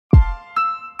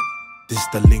This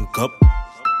the link up.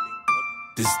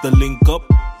 This the link up.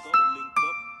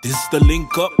 This the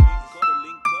link up.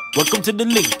 Welcome to the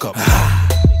link up.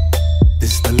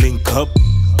 This the link up.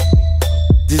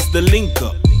 This the link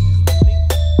up.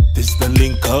 This the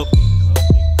link up.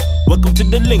 Welcome to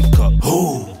the link up.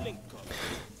 Ooh.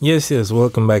 Yes,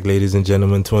 welcome back, ladies and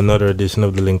gentlemen, to another edition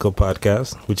of the Link Up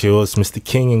Podcast with your host, Mr.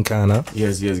 King and Kana.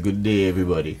 Yes, good day,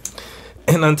 everybody.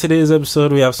 And on today's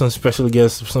episode, we have some special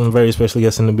guests, some very special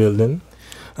guests in the building.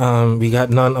 We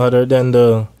got none other than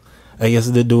the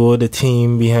duo, the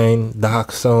team behind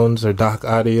Dawk Sounds or Dawk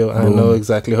Audio. I don't know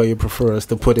exactly how you prefer us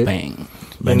to put it. Bang.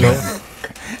 You know?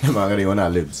 I'm not going to on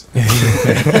our lips. Yeah,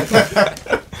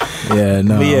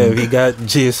 no. But yeah, we got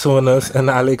Jay Sonas and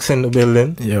Alex in the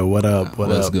building. Yeah, what up?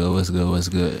 What's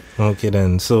good? Okay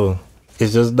then, so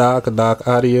it's just Dawk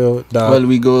Audio, Dawk. Well,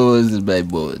 we go by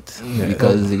both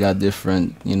because they got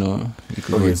different, you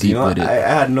could go deep with it. I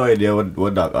had no idea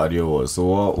what Dawk Audio was.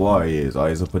 So what is?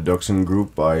 Is a production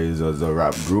group? Or is a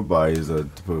rap group? Or is a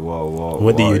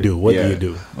what do you do? What do you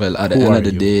do? Well, at the end of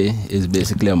the day, it's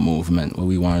basically a movement where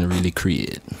we want to really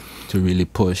create. To really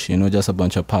push, just a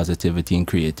bunch of positivity and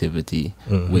creativity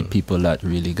with people that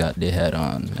really got their head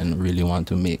on and really want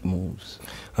to make moves.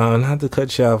 Not to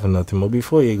cut you off or nothing, but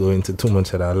before you go into too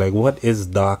much of that, like, what is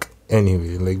Dawk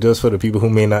anyway? Like, just for the people who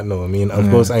may not know. I mean, of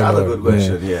course I know. That's a good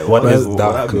question, yeah. What is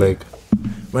Dawk? Like,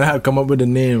 when I had come up with the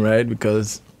name, right,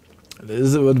 because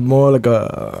this was more like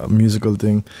a musical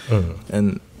thing,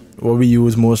 and what we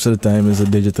use most of the time is a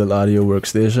digital audio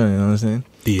workstation, you know what I'm saying?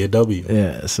 DAW.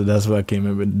 Yeah, so that's why I came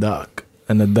up with Dawk.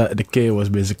 And the K was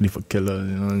basically for killer,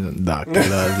 Dawk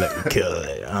killer, like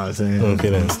killer, you know what I'm saying? Okay,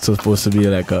 then. It's supposed to be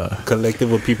like a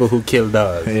collective of people who kill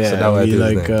dogs. Yeah, so that be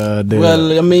like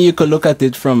well, I mean, you could look at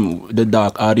it from the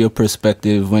Dawk Audio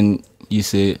perspective when you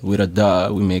say with a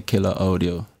dog we make killer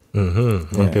audio.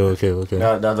 Okay.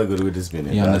 That's a good way to spin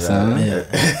it. You understand? Yeah.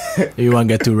 You won't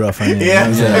get too rough on it.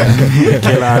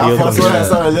 Killer audio.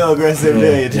 That's a little aggressive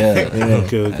there. Yeah.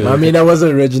 Okay. I mean, that was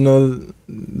original.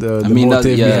 The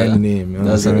motive behind the name. You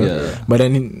know but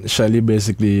then Shelly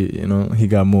basically, he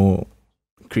got more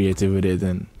creative with it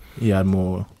and he had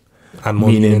more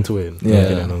meaning into it.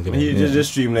 Yeah. He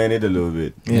just streamlined it a little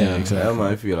bit. Yeah, exactly. That's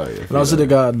what I feel like. And also they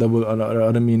got double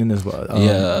other meaning as well.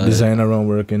 Design around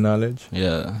working knowledge.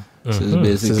 Yeah. So it's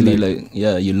basically like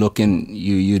you're looking,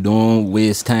 you don't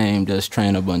waste time just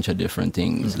trying a bunch of different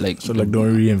things. Don't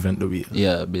reinvent the wheel.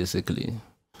 Yeah, basically.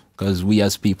 Because we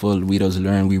as people, we just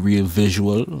learn, we real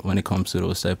visual when it comes to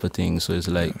those type of things. So it's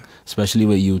like, especially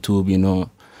with YouTube,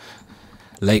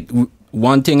 like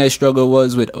one thing I struggle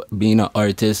was with being an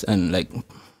artist and like,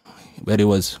 whether it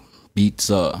was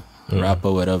beats or rap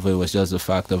or whatever, it was just the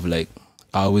fact of like,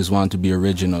 I always want to be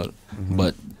original.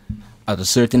 But at a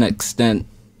certain extent,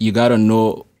 you gotta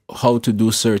know how to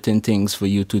do certain things for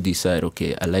you to decide,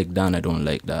 okay, I like that, I don't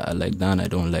like that. I like that, I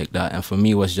don't like that. And for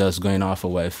me, it was just going off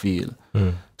of what I feel.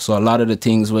 So a lot of the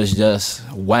things was just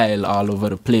wild all over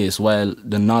the place, while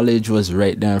the knowledge was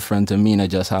right there in front of me and I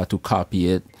just had to copy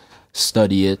it,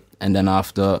 study it, and then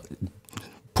after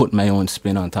put my own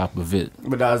spin on top of it.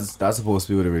 But that's supposed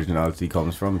to be where originality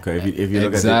comes from. Because if you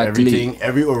look at it, everything,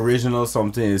 every original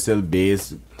something is still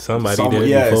based. Somebody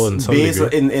did it before in some based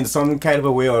degree. in some kind of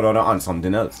a way or another on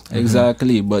something else.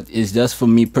 Exactly, but it's just for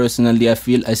me personally. I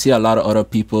see a lot of other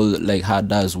people like had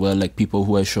that as well. Like people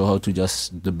who I show how to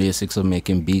just the basics of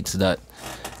making beats that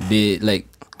they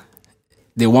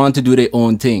want to do their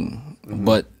own thing,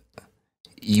 but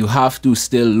you have to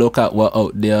still look at what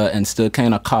out there and still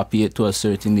kind of copy it to a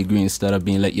certain degree instead of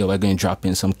being like, yo, we're going to drop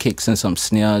in some kicks and some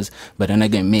snares, but then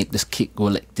I'm going to make this kick go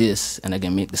like this and I'm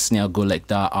going to make the snare go like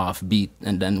that off beat.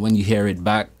 And then when you hear it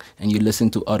back and you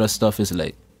listen to other stuff, it's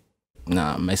like,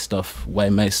 nah, why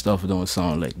my stuff don't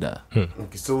sound like that?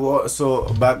 Okay,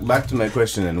 so back to my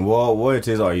question then. What it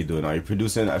is are you doing? Are you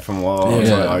producing from what?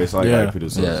 Are you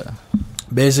producing? Yeah.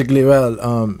 Basically,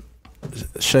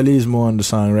 Shelly is more on the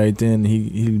songwriting.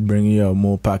 He'll bring you a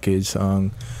more packaged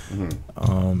song.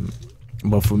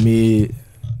 But for me,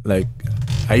 like,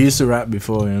 I used to rap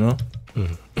before,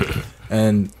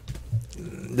 and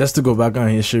just to go back on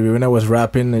history, when I was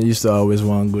rapping, I used to always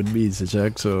want good beats to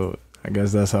check. So I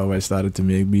guess that's how I started to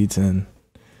make beats, and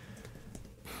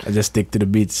I just stick to the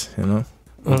beats,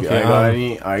 Okay,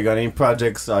 I got any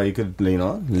projects you could leave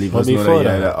us know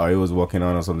that I was working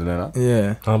on or something like that?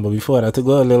 Yeah. But before that, to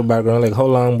go a little background, like how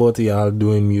long both of y'all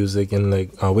doing music and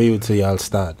like where till y'all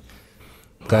start?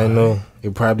 I know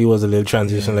it probably was a little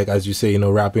transition, like as you say,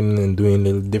 rapping and doing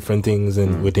little different things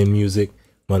and within music.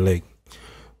 But like,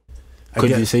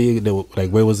 could you say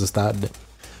where was the start?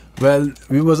 Well,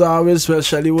 we was always, well,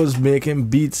 Shelly was making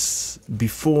beats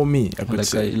before me, I could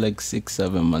say. Like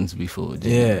 6-7 months before.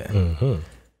 Yeah. Mm-hmm.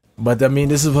 But I mean,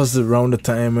 this was around the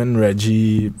time when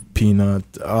Reggie, Peanut,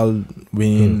 all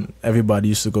Wayne, everybody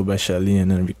used to go by Shelly and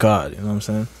then record, you know what I'm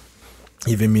saying?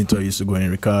 Even me too, I used to go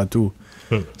and record too.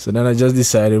 So then I just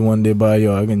decided one day by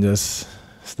yo, I can just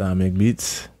start make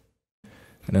beats.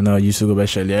 And then I used to go by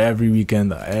Shelly every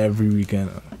weekend. Every weekend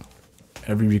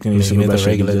I used to go by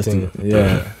Shelly.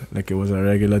 Like it was a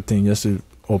regular thing just to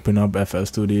open up FL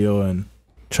Studio and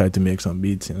try to make some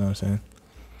beats, you know what I'm saying?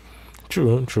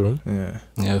 True.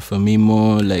 Yeah, for me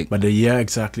more like. But the year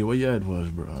exactly, what year it was,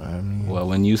 bro? I mean, Well,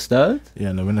 when you start?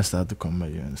 Yeah, no, when I started to come by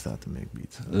here and start to make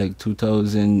beats. Like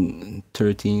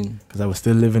 2013. Because I was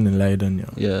still living in Leiden, yo.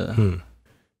 Yeah.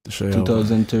 To show you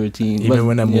 2013. Even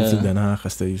when I moved to Den Haag, I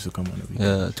still used to come on the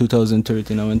weekend. Yeah,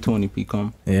 2013, I when Tony P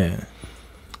come. Yeah.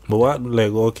 But what,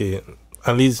 like, okay,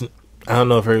 at least, I don't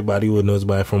know if everybody would know,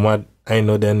 but from what I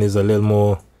know, then is a little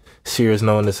more serious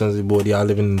now in the sense that both y'all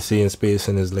living in the same space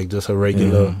and it's like just a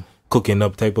regular cooking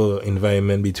up type of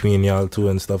environment between y'all two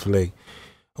and stuff. Like,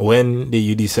 when did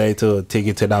you decide to take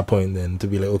it to that point then to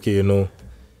be like, okay, you know,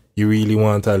 you really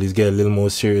want to at least get a little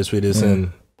more serious with this?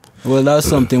 And well, that's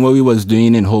something what we was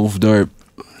doing in Hoofddorp,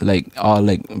 like all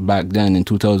like back then in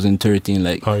 2013,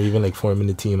 like, or even like forming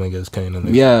the team, I guess, kind of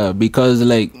like. Yeah, because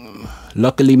like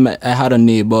luckily I had a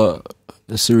neighbor,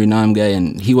 a Suriname guy,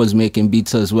 and he was making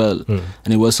beats as well.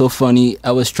 And it was so funny.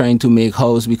 I was trying to make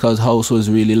house because house was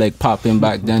really like popping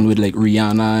back then with like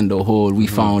Rihanna and the whole We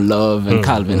Found Love and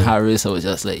Calvin Harris. I was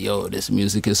just like, yo, this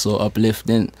music is so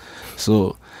uplifting.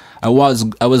 So I was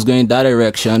going that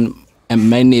direction, and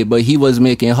my neighbor, he was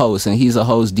making house and he's a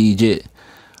house DJ.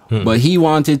 But he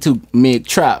wanted to make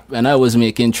trap and I was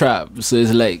making trap. So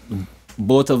it's like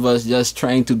both of us just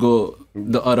trying to go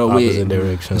the other opposite way.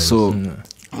 directions. So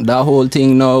that whole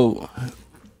thing now,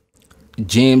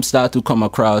 James started to come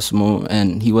across more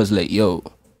and he was like, yo,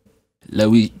 let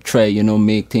we try, you know,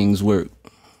 make things work.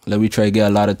 Let we try get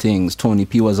a lot of things. Tony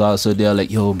P was also there like,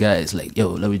 yo, guys, like, yo,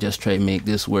 let me just try make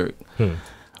this work.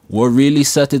 What really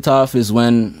set it off is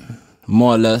when,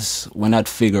 more or less, when I'd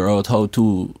figure out how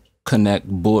to connect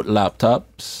both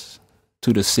laptops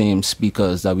to the same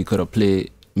speakers that we could have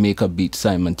make a beat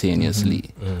simultaneously.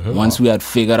 Once we had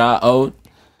figured that out,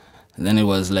 then it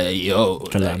was like, yo,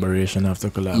 collaboration like, after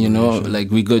collaboration. You know, like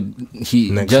we could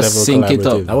Next just sync it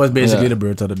up. That was basically the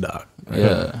birth of the Dawk.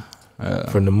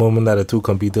 From the moment that the two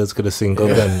computers could have synced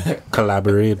up and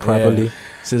collaborate properly.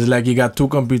 So it's like you got two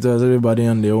computers, everybody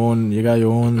on their own. You got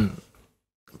your own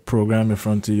program in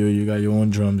front of you. You got your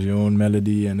own drums, your own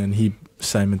melody, and then he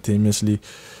simultaneously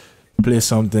play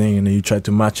something, and then you try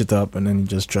to match it up, and then you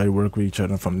just try to work with each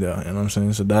other from there. You know what I'm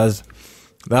saying? So that's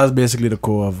basically the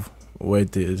core of what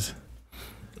it is.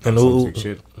 And who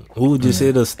would you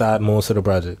say to start most of the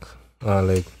projects?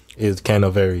 Like, it kind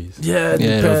of varies. Yeah, it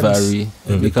it'll depends. vary.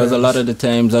 Because a lot of the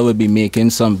times I would be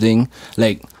making something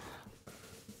like,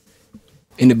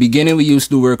 in the beginning we used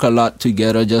to work a lot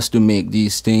together just to make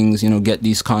these things, you know, get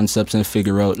these concepts and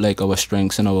figure out like our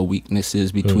strengths and our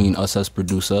weaknesses between us as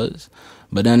producers.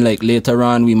 But then like later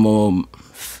on we more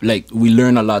like we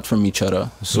learn a lot from each other,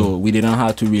 so we didn't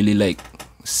have to really like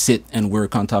sit and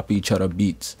work on top of each other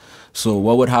beats. So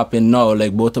what would happen now,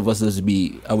 like both of us just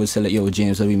be, I would say like, yo,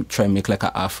 James, let me try and make like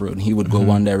an afro, and he would go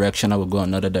one direction, I would go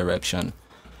another direction.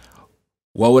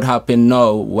 What would happen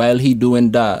now, while he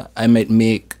doing that, I might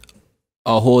make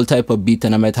a whole type of beat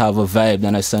and I might have a vibe,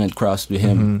 then I send it across to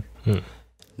him.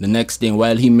 The next thing,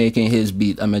 while he making his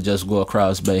beat, I might just go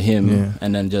across by him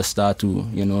and then just start to,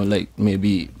 you know, like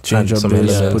maybe change up some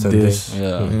this, elements put and this.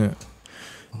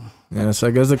 Yeah, so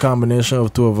I guess the combination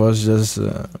of two of us just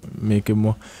make it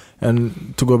more.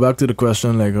 And to go back to the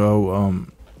question, like how,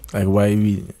 like why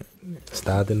we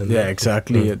starting. Yeah,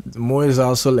 exactly. More is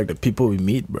also like the people we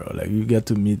meet, bro. Like we got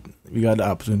the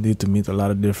opportunity to meet a lot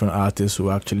of different artists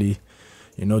who actually,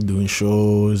 you know, doing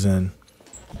shows and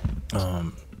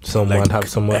someone like have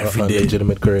somewhat of a day.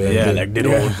 legitimate career. Yeah, like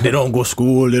they don't go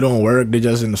school, they don't work, they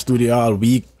just in the studio all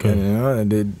week, and, you know,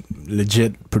 and they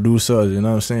legit producers. You know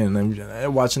what I'm saying? And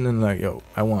I'm watching them like, yo,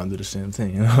 I want to do the same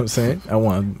thing. You know what I'm saying?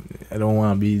 I don't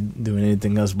want to be doing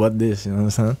anything else but this. You know what I'm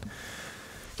saying?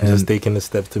 And just taking a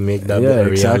step to make that a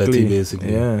reality,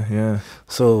 basically. Yeah.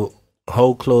 So,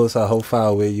 how close or how far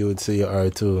away you would say you are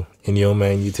to, in your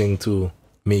mind, you think, to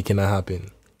making it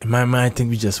happen? In my mind, I think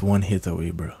we just one hit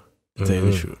away, bro. To tell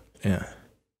you the truth.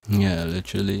 Yeah,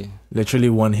 literally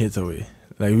one hit away.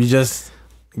 Like we just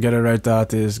get a right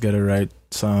artist, get a right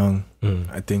song.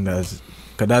 I think that's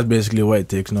basically what it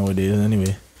takes nowadays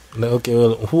anyway. Okay,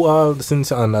 well, who all, since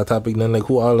you're on that topic then, like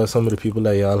who all are some of the people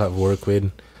that y'all have worked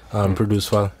with produce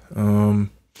for?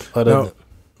 Now,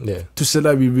 Yeah. to say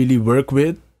that we really work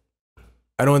with,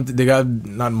 I don't. They got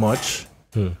not much,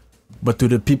 but to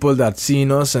the people that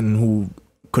seen us and who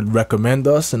could recommend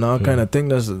us and all kind of thing,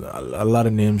 there's a lot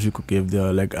of names you could give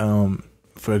there. Like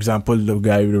for example,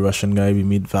 the Russian guy we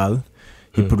meet, Val.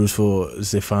 He produced for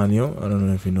Zefanio. I don't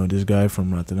know if you know this guy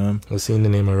from Rotterdam. I've seen the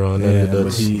name around. Yeah, the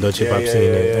Dutch hip hop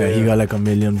scene. He got like 1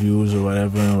 million views or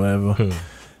whatever.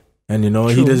 And you know,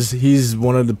 he's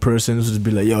one of the persons who's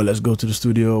be like, yo, let's go to the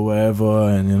studio or wherever,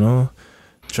 and you know,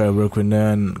 try to work with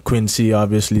them. And Quincy,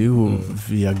 obviously, who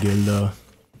via Gilda.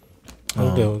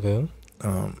 Okay.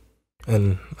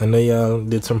 And I know y'all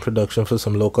did some production for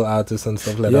some local artists and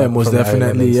stuff like that. Yeah, most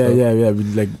definitely. Yeah. We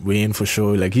like Wayne for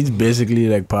sure. Like he's basically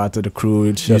like part of the crew. He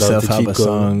himself have a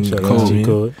song.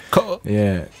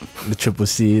 Yeah, the Triple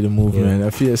C, the movement. I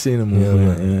feel seen the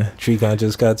movement. Yeah. Three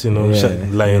Conscious Cats, you know,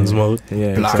 Lion's Mouth.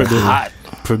 Yeah,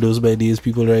 produced by these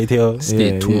people right here.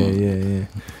 Stay tuned.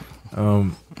 Yeah.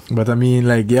 But I mean,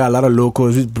 like, a lot of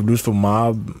locals. We produced for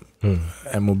Mob,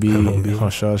 MOB,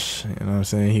 Hush Hush. You know what I'm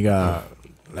saying? He got.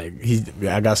 Like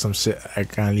I got some shit I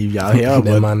can't leave y'all here,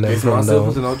 but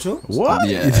what?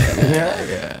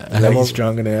 Yeah. Like he's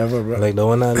stronger than ever, bro. Like the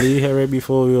one I leave here right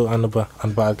before we were on the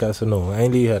podcast. So no, I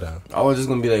ain't leave here. Though. I was just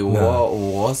gonna be like,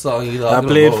 what song you talking I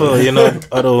played about?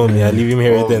 For other homie. I leave him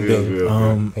here with them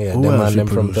thing. Who else them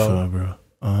from town, bro?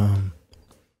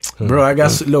 Bro, I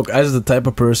guess look, as the type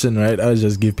of person, right? I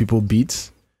just give people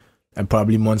beats, and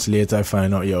probably months later I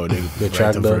find out, yo, they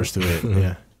track the verse to it.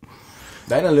 Yeah.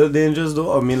 That a little dangerous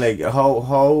though. I mean, like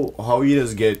how you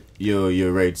just get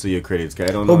your rights or your credits? I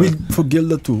don't know. Oh, for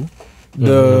Gilda too.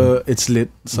 The It's Lit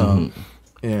song.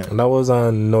 Yeah, and that was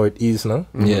on Northeast, no?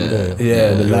 Yeah.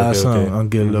 The last song on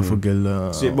Gilda for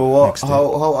Gilda. See, but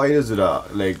how idols do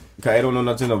that? Like, cause I don't know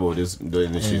nothing about this the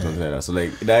industry something like that. So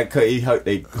like that,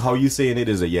 how you saying it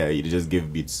is you just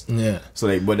give beats. Yeah. So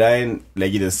like, but then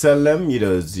like you just sell them, you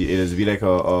just be like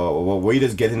what you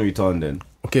just get in return then?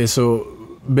 Okay, so.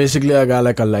 Basically, I got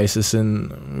like a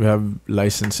licensing. We have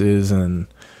licenses and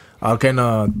all kind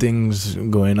of things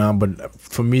going on. But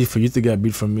for you to get a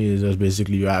beat from me is just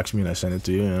basically you ask me and I send it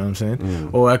to you. You know what I'm saying?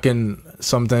 Or I can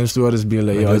sometimes do others be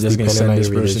like, yo, I just gonna send this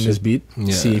person this beat,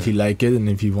 see if he like it, and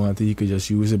if he want it, he could just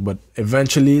use it. But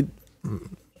eventually,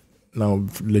 now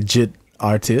legit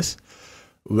artists,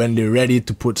 when they're ready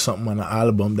to put something on an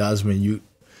album, that's when you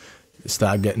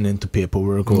start getting into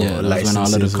paperwork or licenses, when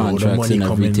all of the contracts and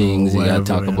everything, you gotta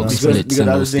talk about splits and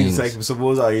those things. Like,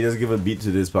 suppose you just give a beat to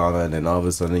this partner and then all of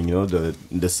a sudden, you know,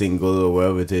 the single or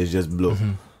whatever it is just blow.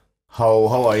 How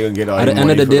are you gonna get all at the end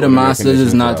of the day, the masters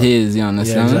is not his, you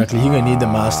understand? Yeah, exactly. He gonna need the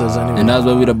masters anyway. And that's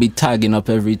why we'd be tagging up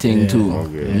everything too.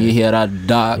 Okay. You hear that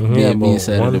Dawk baby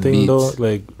inside of the beats. Though,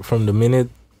 like from the minute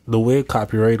the way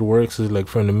copyright works is like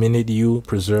from the minute you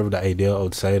preserve the idea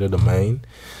outside of the mind,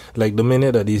 like the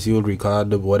minute that these you'll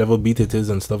record whatever beat it is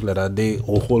and stuff like that, they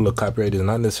hold the copyright. It's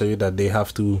not necessarily that they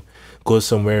have to go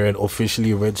somewhere and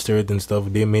officially register it and stuff.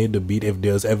 They made the beat if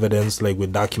there's evidence, like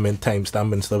with document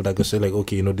timestamp and stuff that could say like,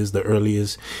 okay, you know, this is the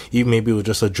earliest, even maybe it was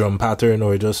just a drum pattern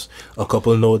or just a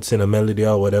couple notes in a melody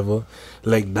or whatever,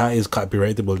 like that is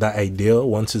copyrightable. That idea,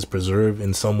 once it's preserved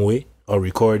in some way or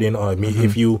recording, or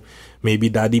if you maybe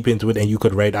that deep into it and you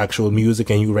could write actual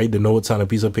music and you write the notes on a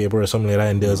piece of paper or something like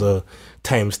that, and there's a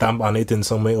timestamp on it in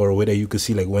some way or a way that you could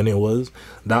see like when it was,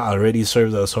 that already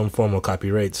serves as some form of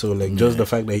copyright. So like just the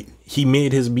fact that he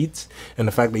made his beats and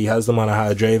the fact that he has them on a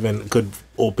hard drive and could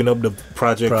open up the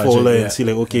project folder and see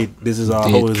like, okay, this is how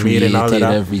it was made and all of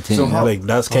that. Everything. So like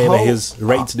that's kind of his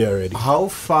rights there already. How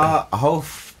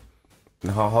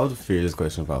to phrase this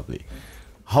question properly?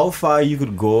 How far you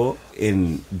could go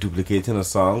in duplicating a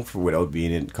song without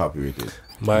being copyrighted?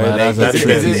 But Like, that is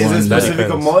depends. it specific or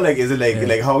Depends. more? Like, is it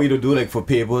like how you do like for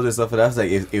papers and stuff like that? Like,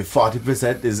 if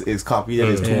 40% is copied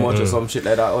and it's too much or some shit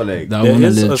like that, or like That There one a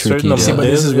is little a certain tricky. amount- See, but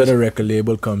There this is is where the record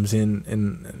label comes in,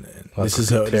 and this is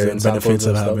how the clearing benefits samples of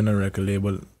and stuff. having a record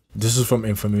label. This is from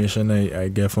information I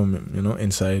get from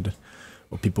inside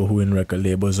or people who in record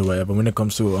labels or whatever. When it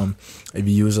comes to if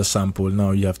you use a sample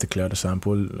now, you have to clear the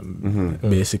sample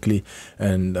basically,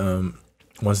 and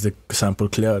once the sample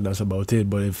cleared, that's about it.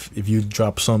 But if you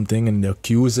drop something and they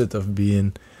accuse it of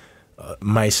being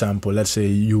my sample, let's say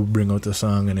you bring out a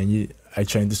song and then I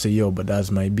trying to say, yo, but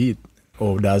that's my beat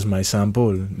or that's my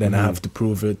sample, then I have to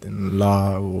prove it in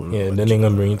law. Or then they're gonna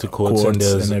bring you to courts and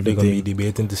they're gonna be everything.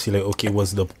 debating to see like, okay,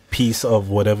 was the piece of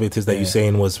whatever it is that you're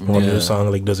saying was from your song,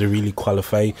 like does it really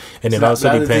qualify? And it also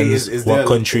That's the thing, depends is what there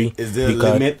country. is there a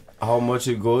because- limit how much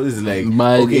it goes? Is like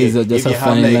But okay, is it just if a you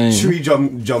have fine like line? 3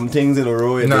 jump things in a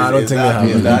row, Nah, I don't think they have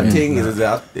is it. that thing is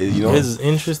that you know? It's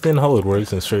interesting how it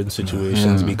works in certain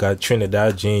situations Yeah. because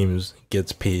Trinidad James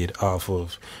gets paid off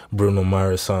of Bruno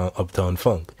Mars song Uptown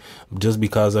Funk just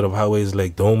because of how he's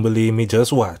like, don't believe me,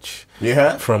 just watch.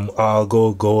 Yeah. From All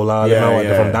Go All Yeah, now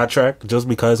yeah. from that track, just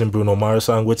because in Bruno Mars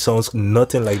song, which sounds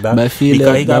nothing like that. But I feel because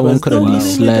like that one could at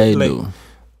least slide though.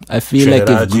 I feel like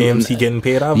Trinidad if James, he getting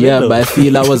paid off. yeah, it, though. but I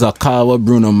feel that was a car with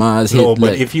Bruno Mars hit. No,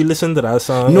 but like, if you listen to that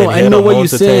song, No, and I hear know the what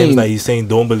amount you're of saying. times that he's saying,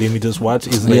 "Don't believe me, just watch."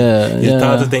 It's like Yeah, it's yeah.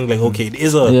 hard to think like, okay, it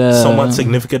is a Yeah. somewhat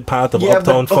significant part of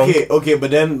Uptown but, Funk. okay, but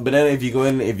then if you go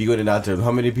in that term,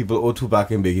 how many people owe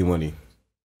Tupac and Biggie money?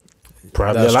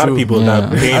 Probably That's a lot true. of people Yeah.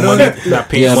 that pay I don't- money, that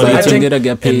pay yeah, but money, I to- think they'll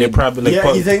get and they paid. probably like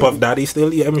Yeah, you think- Puff Daddy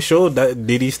still. I'm sure that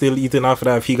did he still eating after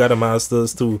that if he got a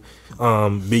masters to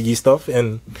Biggie stuff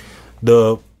and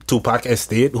the Tupac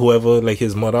estate, whoever like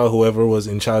his mother, whoever was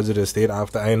in charge of the estate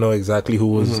after. I know exactly who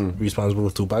was responsible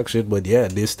for Tupac shit, but yeah,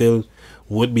 they still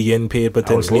would be getting paid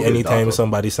potentially hope it's anytime that,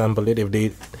 somebody sample it if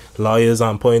they lawyers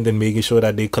on point and making sure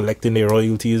that they collecting their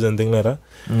royalties and things like that.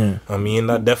 Yeah. I mean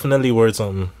that definitely worth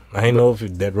something. I know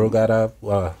if Dead Row got up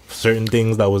certain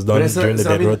things that was done But during the I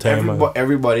Dead mean, Row time.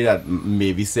 everybody that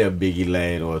maybe say a Biggie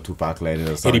line or a Tupac line in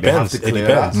a song, It they have depends. to It clear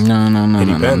depends. that. No, It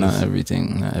not depends.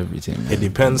 everything, not everything. It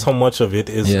depends how much of it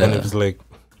is, Yeah. and it's like,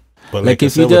 but Like I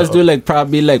if you said, just with do like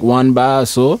probably like one bar or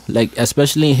so, like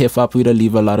especially in hip hop, we don't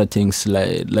leave a lot of things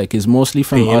slide. Like it's mostly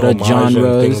from paying other homage and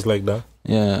genres. things like that.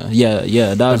 Yeah.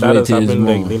 And That's that what has it is. happened.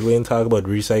 Like More. Lil Wayne talk about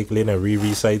recycling and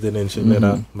re-recycling and shit like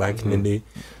that back in the day.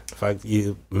 In fact,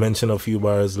 you mentioned a few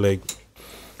bars like,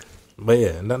 but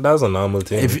yeah, that's a normal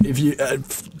thing. If you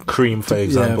Cream, for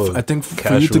example, I think for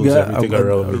Cash you to rules get everything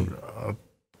around me. a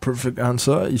perfect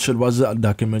answer, you should watch a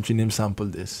documentary named Sample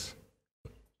This.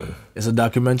 It's a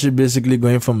documentary basically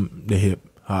going from the hip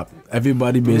hop.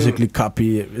 Everybody basically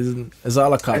copy it. It's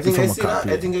all a I copy think from I a see that.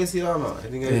 copy. I think I see that now. I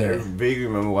think I Yeah. vaguely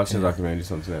remember watching a documentary,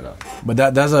 something like that.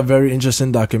 But that's a very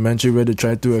interesting documentary where they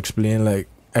try to explain like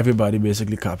everybody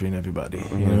basically copying everybody.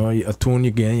 You know, a tune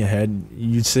you get in your head,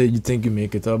 you think you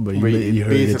make it up, but But you heard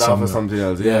base it it off somewhere. of something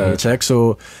else. Yeah, Yeah. you check.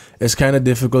 So it's kind of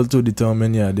difficult to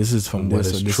determine. Yeah, this is from What this.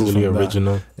 is Or this truly is from that.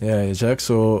 original. Yeah, you check.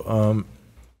 So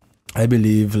I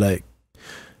believe like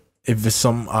if it's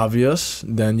some obvious,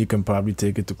 then you can probably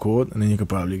take it to court, and then you could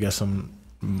probably get some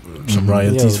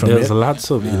royalties from there's it. lots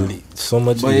of so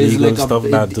much But it's illegal like stuff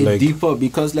that like deeper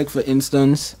because, like for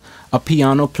instance, a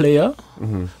piano player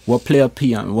will play a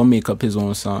piano, will make up his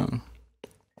own song.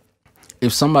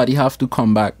 If somebody have to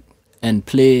come back and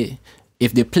play,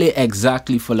 if they play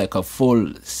exactly for like a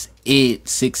full 8,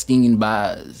 16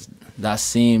 bars, that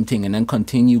same thing, and then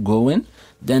continue going,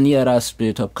 then yeah, that's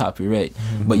straight up copyright.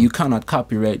 But you cannot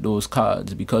copyright those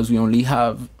cards because we only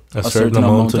have a certain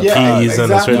amount of Yeah, keys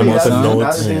and a certain amount of That's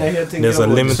notes. the thing I hear thinking There's a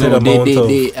about. limited So amount of.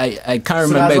 I can't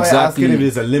So remember that's why I asked exactly. if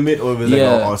there's a limit or if it's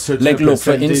Yeah, like a certain like look for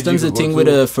percentage instance, you the could thing go with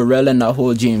to. Pharrell and that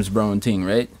whole James Brown thing,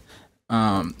 right?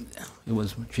 It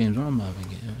was James Brown, Marvin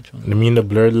Gaye. Which one? You mean the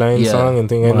Blurred Line Yeah. song and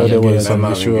thing? I know Marvin there Gaye, was some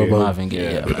Marvin issue Gaye. about. Marvin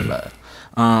Gaye, yeah, my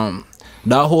bad.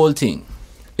 That whole thing.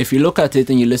 If you look at it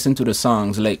and you listen to the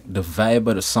songs, like the vibe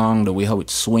of the song, the way how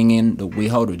it's swinging, the way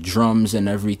how the drums and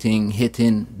everything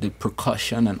hitting, the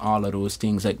percussion and all of those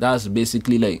things, like that's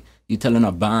basically like you telling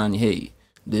a band, hey,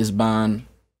 this band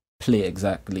play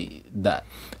exactly that.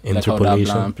 Like how that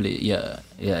Interpolation. band play. Yeah,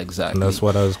 exactly. And that's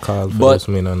what I was called for But those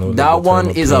men. I know that one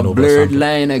is a blurred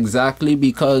line. line exactly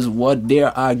because what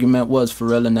their argument was,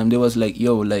 Pharrell and them, they was like,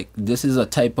 yo, like this is a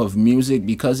type of music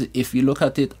because if you look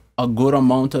at it, a good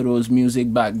amount of those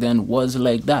music back then was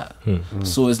like that.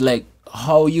 So it's like,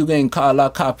 how you gonna call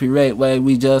that copyright while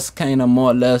we just kind of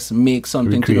more or less make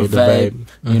something to the Recreate vibe,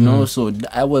 the you know? So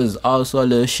I was also a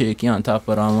little shaky on top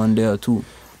of that one there too.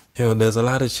 You know, there's a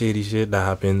lot of shady shit that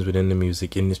happens within the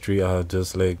music industry.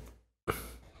 Just like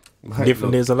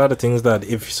different. There's a lot of things that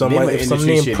if somebody, if some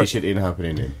name shady shit ain't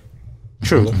happening in.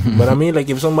 true, but I mean, like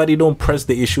if somebody don't press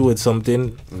the issue with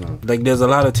something, like there's a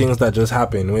lot of things that just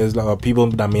happen. Whereas like people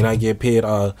that may not get paid,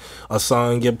 a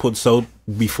song get put out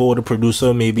before the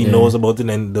producer maybe knows about it,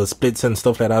 and the splits and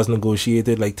stuff like that's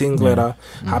negotiated. Like things like that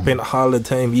happen all the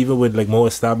time, even with like more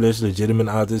established, legitimate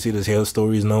artists. You just hear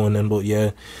stories now and then, but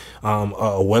yeah.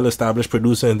 A well-established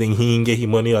producer and then he ain't get his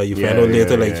money, or you find out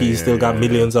later like he still got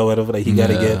millions or whatever, like he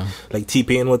gotta get. Like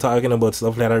T-Pain was talking about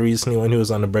stuff like that recently when he was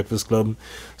on the Breakfast Club.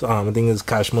 So I think it's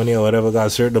Cash Money or whatever got a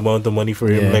certain amount of money for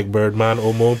him, like Birdman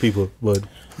or more people. But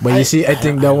you see, I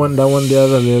think that one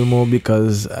there's a little more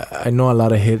because I know a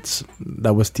lot of hits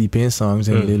that was T-Pain songs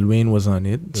and Lil Wayne was on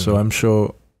it. So I'm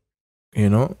sure you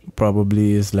know,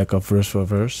 probably is like a verse for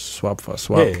verse, swap for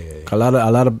swap. Yeah. A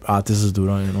lot of artists do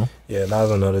that, you know. Yeah,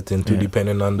 that's another thing too, Yeah.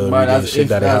 depending on the But as relationship if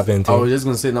that they have that's- into. I was just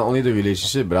gonna say not only the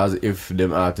relationship, but as if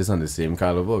them artists on the same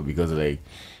caliber, because like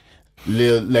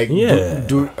Yeah.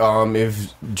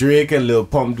 if Drake and Lil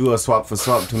Pump do a swap for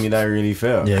swap, to me that really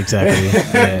fair. Yeah, exactly.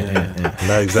 yeah.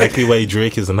 Not exactly why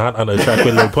Drake is not on a track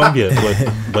with Lil Pump yet,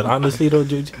 but honestly though,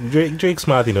 Drake's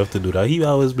smart enough to do that. He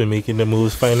always been making the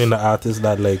moves, finding the artists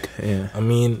that like. Yeah. I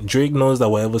mean, Drake knows that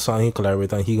whatever song he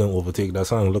collaborate on, he gonna overtake that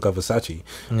song. Look at Versace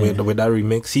with that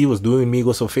remix. He was doing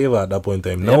Migos a favor at that point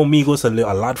in time. Now Migos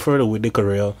a lot further with their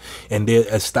career, and they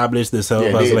established themselves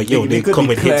as like they could come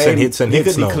with hits and hits and they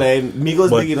hits could now. decline. Migos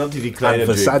But big enough to decline At a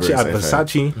Drake Versace, verse, I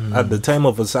find. at the time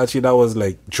of Versace, that was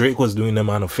like Drake was doing them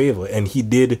on a favor, and he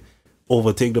did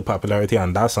overtake the popularity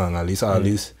on that song. At least,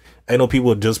 I know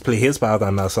people just play his part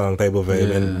on that song type of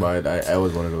vibe. And But I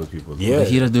was one of those people. yeah, But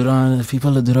he'll do that.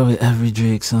 People will do that with every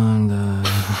Drake song.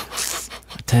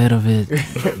 Tired of it.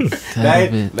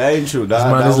 That ain't true. This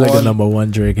man is like the number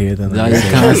one Drake hit. And Nah, you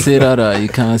can't say that. You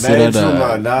can't say That that. ain't true,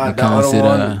 man. You That can't say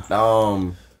other that.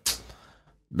 one.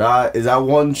 That is that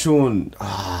one tune.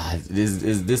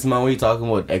 Is this man what you talking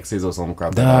about? Exes or some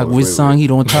crap? Dog, which song he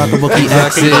don't talk about the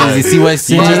Exactly. exes? You see what I'm he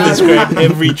saying? just described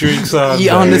every Drake song. You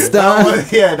man. understand?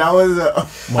 That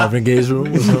was Marvin Gaye's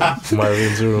room. Was up.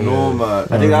 Marvin's room. no yeah. man.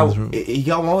 I think that he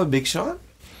got one with Big Sean.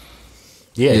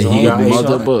 Yeah, Yeah, he got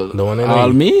multiple. the one in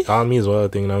All Me? All Me as well. I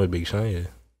think now with Big Sean. Yeah,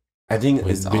 I think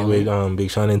it's with Big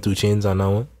Sean and 2 Chainz on that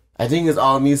one. I think it's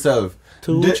all me self.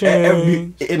 2 In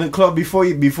Chainz. the club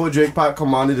before Drake Park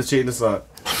commanded to change the song.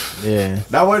 Yeah.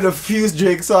 That one of the few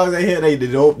Drake songs I hear that they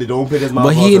don't put his mouth.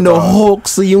 But he ain't no hook,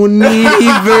 so you need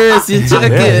verse. You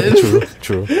check Yeah, it.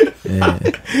 true. Yeah.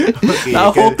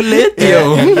 That hook lit,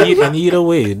 yo. And either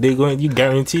way, you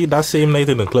guarantee that same night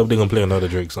in the club they're gonna play another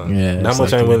Drake song. Yeah, that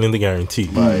much I'm willing to guarantee.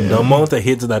 The amount of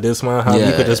hits that this man have,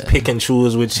 you could just pick and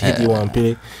choose which hit you want to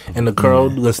play, and the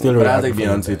crowd will still But that's react. like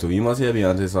Beyonce too. You must hear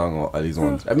Beyonce song at least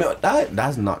once. I mean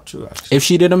that's not true actually. If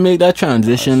she didn't make that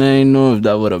transition, I ain't know if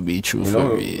that would have been true You for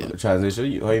know, real.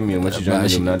 transition. How you mean? What you joined the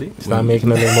Illuminati? Start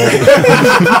making a little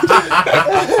more.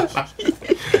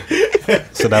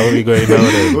 So that would be great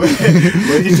nowadays.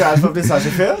 When you transfer to Sasha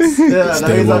Fierce? Yeah,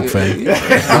 Stay woke, fam.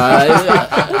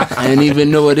 I ain't even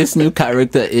know what this new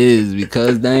character is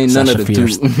because there ain't none Sasha of the two.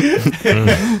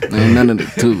 There ain't none of the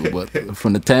two. But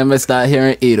from the time I start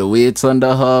hearing 808s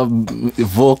under her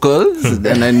vocals,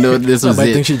 then I know this was But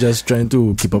I think it. she's just trying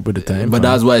to keep up with the time. But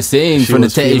fam. that's what I'm saying. She From the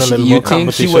was feeling a time, little you more think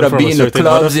she competition would have from been a in the certain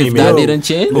clubs other if female. that didn't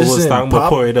change? Who was Listen, talking about Pop-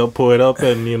 pour it up,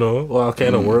 and all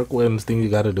kind of work when things you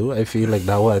gotta do. I feel like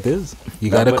that's what it is. You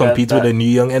gotta but compete with the new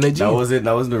young energy. That was it.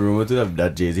 That was the rumor too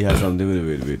that Jay-Z had something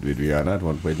with Rihanna at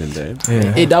one point in time.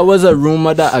 Yeah. Hey, that was a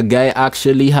rumor that a guy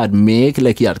actually had make,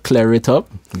 like he had clear it up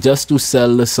just to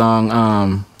sell the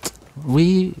song.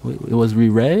 It was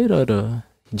rewrite or the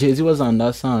Jay-Z was on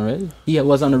that song, right? He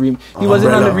was on the remix. He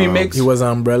wasn't on the remix. He was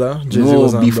Umbrella. Jay-Z No,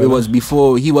 was Umbrella. it was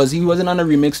before. He wasn't on the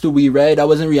remix to We Ride. That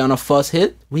wasn't Rihanna's first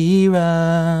hit. We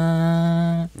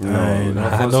Ride.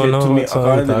 I don't know To me, what song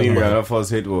according to you're me, talking about. Rihanna's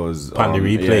first hit was On the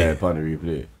Replay. Yeah, on the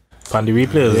replay. Pan the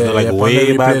replay is Yeah, like yeah, way Pan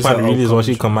the back. Replay is Pan the an replay is what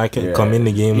she outcome. come in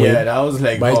the game Yeah, with. that was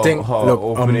like. But I think, look,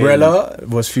 opening. Umbrella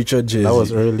was featured Jay-Z. That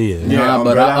was early. Yeah, Nah, but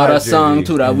Umbrella that other had song Jay-Z.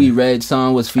 too, that We Ride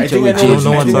song was I featured think I with know Jay-Z. which Jay-Z.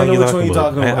 I don't know what one song you're you're talking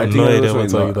talking about. about. I I have think no I know idea which what one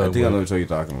song you're you're talking about. I think I talking know which one you're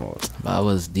talking about. I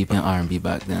was deep in R&B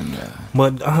back then.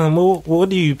 What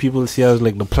do you people see as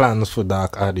like the plans for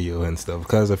Dark Audio and stuff?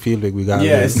 Because I feel like we got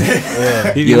Yes.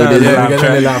 You Yo, gotta this- laugh Yeah, we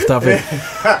track. get laugh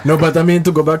topic. No, but I mean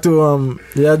to go back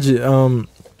to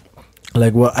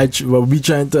like what we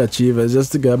trying to achieve is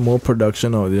just to get more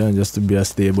production out there and just to be a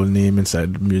stable name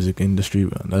inside the music industry.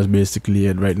 Man. That's basically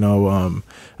it. Right now,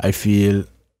 I feel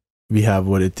we have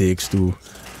what it takes to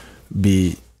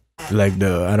be like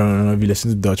I don't know if you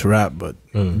listen to Dutch rap, but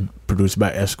produced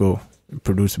by Esco,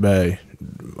 produced by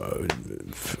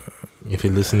If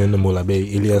you're listening to Mula Bay,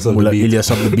 Ilias on the Mula beat.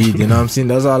 Ilyas on the beat. You know what I'm saying?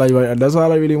 That's all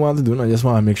I really want to do. And I just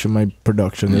want to make sure my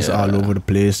production is all over the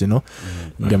place. You know,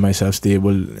 get myself stable.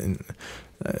 And,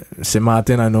 St.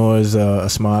 Martin, I know, is a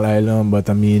small island, but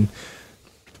I mean,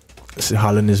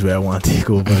 Holland is where I want to take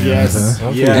over. Yes. You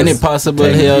know? Yes. And it possible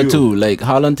Thank here you. too. Like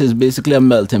Holland is basically a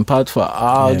melting pot for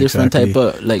all Yeah, different exactly.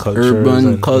 type of like Cultures urban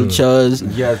and- cultures,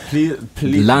 Yeah,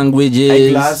 please.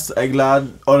 languages. I'm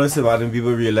glad all of St. Martin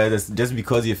people realize that just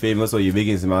because you're famous or you're big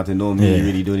in St. Martin don't mean Yeah. you're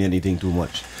really doing anything too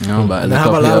much. No, but And I look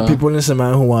have a up lot of here. people in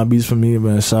Seman who want beats from me,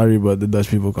 but sorry, but the Dutch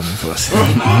people coming first.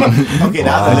 Okay,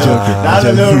 that's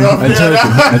a little rough.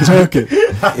 I'm joking.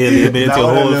 Alienate That your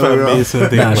one a whole little fan rough. base and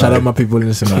things. Nah, shout man. out my people in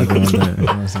Seman. You know what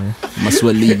I'm saying?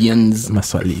 Maswaligians. My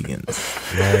Swaligans.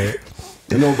 Right.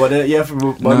 No, but yeah,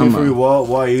 for you, what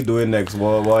are you doing next?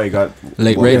 What you got?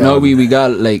 Like what right you now, have? we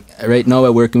got like right now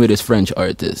we're working with this French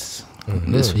artist.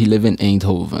 He live in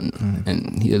Eindhoven,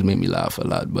 and he has made me laugh a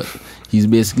lot. But he's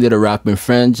basically the rap in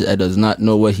French. I does not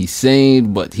know what he's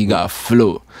saying, but he got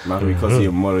flow. Not because of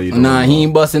your mother. You don't Nah, know. he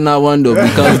ain't busting that one though,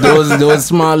 because those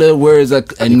smaller words I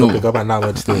You know. can pick up on that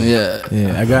one still. Yeah,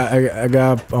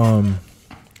 Yeah,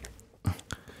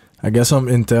 I got some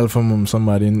intel from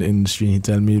somebody in the industry. He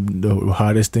tell me the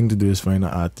hardest thing to do is find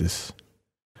an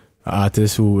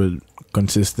artist who will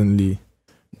consistently,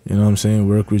 you know what I'm saying,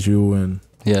 work with you and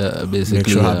yeah, basically. make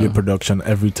sure have your production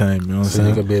every time. You know what I'm So you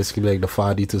saying? can basically like the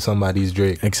Fadi to somebody's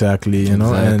Drake. Exactly, you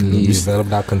know, Exactly. and You we develop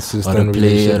that Or consistent to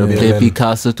play relationship.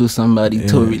 Picasso to somebody, Yeah.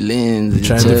 Tory Lanez.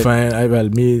 trying to find.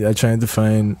 I trying to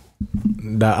find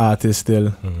that artist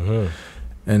still,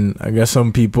 and I got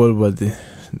some people, but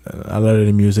a lot of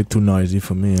the music too noisy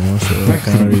for me, you know. So I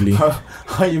can't really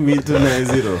How you mean too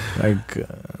noisy though?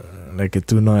 like it's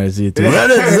too noisy.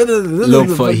 Look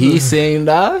for he saying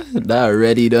that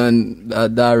already done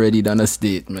a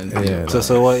statement. Yeah,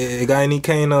 So what, you got any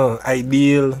kind of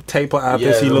ideal type of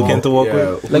artist you the looking one- to work yeah,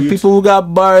 with? who Like you- people who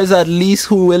got bars at least,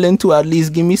 who willing to at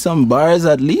least give me some bars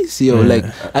at least, yo. Yeah. Like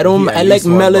I Yeah, like at least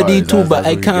one melody bars, too, that's but I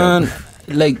what we can't.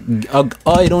 Like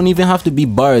I don't even have to be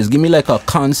bars. Give me like a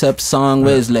concept song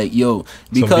where it's like, yo, Some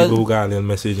because people who got a little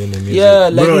message in the music. yeah,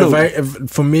 like bro, look, if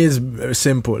for me it's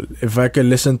simple. If I could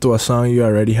listen to a song you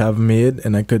already have made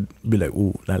and I could be like,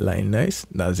 ooh, that line nice,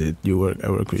 that's it. I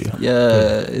work with you.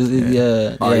 yeah,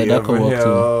 yeah, Are you that could ever work hear,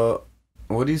 too.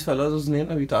 what these fellas' whose name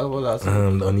have we talked about last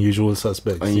time? The Unusual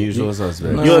Suspects. Unusual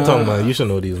Suspect. Nah. You're talking about. You should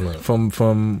know these man.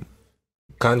 From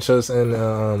Conscious and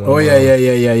oh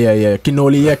yeah.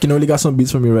 Kinoli got some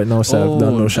beats for me right now. So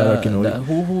don't know, shout out Kinoli.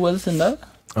 Who was in that?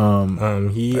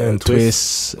 he and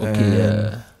Twist. Twist. Okay,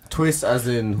 yeah. Twist, as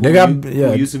in who, They got-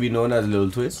 who used to be known as Little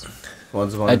Twist.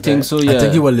 Once upon I a think time. so. Yeah, I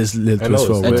think he was little I twist know,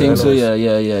 for a I while. think so. know.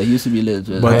 Yeah. He used to be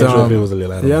little. But, I don't know if it um, was a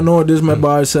little. I don't Yeah, know. no, this is my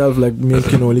bar self. Like me and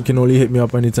Kinoli hit me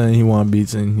up anytime he want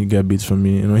beats and he get beats from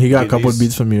me. You know, he got a Yeah, couple these-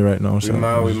 beats from me right now. So We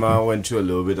might went through a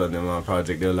little bit on them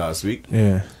project there last week.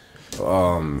 yeah,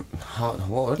 What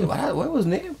was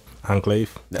the name?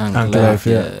 Enclave. Enclave,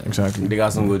 yeah, exactly. They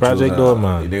got some good Project tunes though, on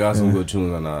man. They got some Yeah. good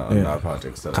tunes on Yeah. that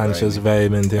project. So Conscious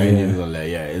vibe and I thing. ain't Yeah. even gonna lie,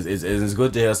 yeah, it's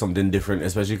good to hear something different,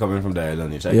 especially coming from the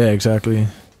island. Right? Yeah, exactly.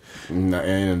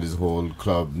 And this whole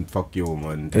club, fuck you,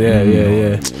 man. Yeah.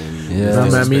 Yeah. Nah,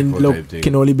 man, I mean, disrespectful look, type thing.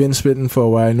 Kinoli been spitting for a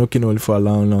while. I know Kinoli for a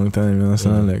long time. You know what I'm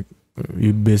saying? Like,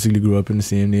 you basically grew up in the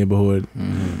same neighborhood.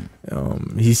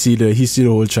 He see the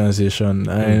whole transition.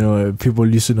 I know people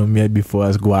used to know me before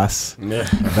as Guas. Yeah.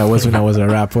 That was when I was a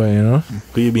rapper, you know.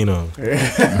 Who you been on? So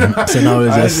now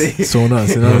it's I just see. Sonas,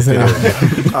 you know what I'm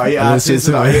saying? Oh, yeah, Let's it's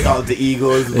say now so. you call the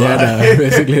egos. Yeah, nah,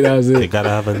 basically that was They it. gotta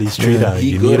have at least three Yeah. dogs. He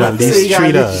You good need at at this. least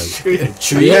three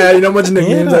dogs. Yeah, you know how much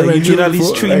nicknames I You went need through at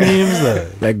least before? three names. Like.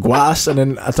 Like Guas, and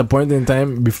then at a point in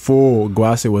time before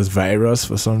Guas, it was Virus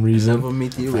for some reason. Never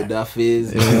meet you with that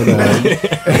face. Yeah,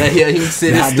 I hear him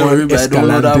say the Had story, one but I don't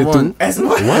know that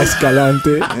Escalante one.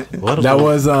 Escalante. What That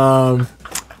was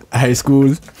high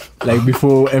school, like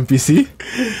before MPC.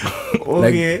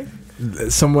 Okay.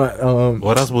 Somewhat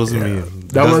What that's supposed to mean?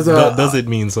 That was a- does it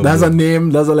mean something? that's a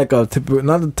name. That's like a typical,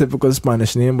 not a typical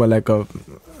Spanish name, but like a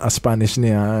Spanish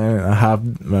name. I have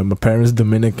my parents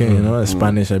Dominican, you know. A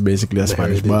Spanish, I basically a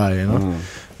Spanish heritage. boy, you know.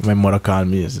 My mother called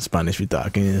me as Spanish we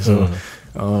talking, so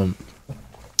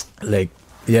like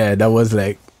yeah, that was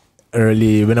like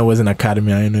early when I was in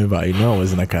academy. I know about I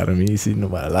was in academy. You see, a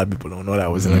lot of people don't know that I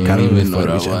was in Mm, academy even know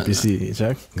before that one. MPC.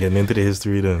 Check. Getting into the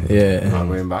history then. Yeah, Not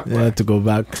going back. yeah, to go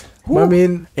back. But I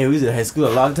mean, Hey, we was in high school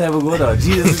a long time ago, though.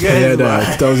 Jesus Christ, yeah,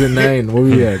 man. 2009. What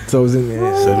we at?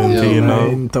 17 now.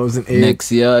 2008.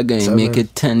 Next year, I'm gonna Seven. make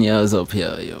it 10 years up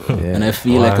here, yo. Yeah. And I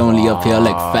feel like I'm only up here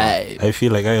like 5. I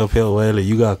feel like I up here well.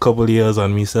 You got a couple of years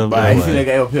on me, self. But I feel like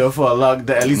I up here for a long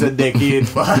time, at least a decade.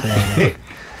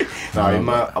 Sorry,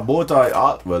 man. Both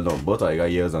I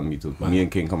got years on me too. Me and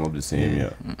King come up the same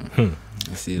year.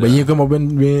 You see But that? you come up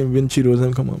when Cheetos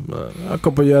and come up. A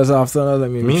couple years after that, like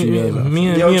maybe me 3 years after.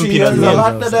 Yo, 3 years is a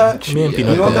lot to that. Me and You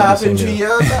Peanut know what Butter happened the 3 same year.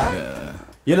 years? Huh?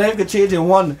 Your life could change in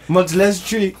 1, much less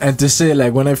 3. And to say,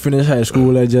 like, when I finish high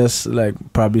school, I just, like,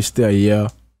 probably stay a year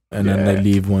and then I Yeah.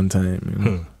 leave one time. You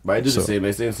know? But I do the So- same.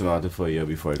 I stay in Sonata for a year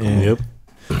before I come Yeah. home. Yep.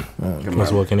 Come Was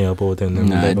on. working the airport and then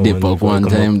Nah, I back dip home up before I one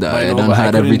come time up. that I I know, done but I had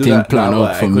couldn't do everything that. planned Nah, out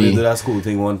but for I couldn't me. do that school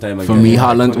thing one time For again. me, I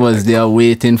Holland couldn't- was there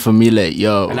waiting for me like,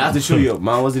 yo. And I have to show you,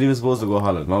 man wasn't even supposed to go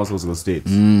Holland. Man was supposed to go States.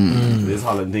 This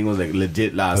Holland thing was like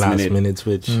legit last Last minute. minute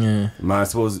switch. Yeah.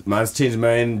 Man's changed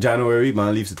mine in January,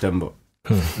 man leave September.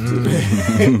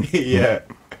 Yeah.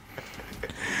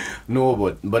 No,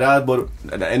 but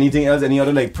anything else? Any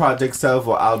other like project stuff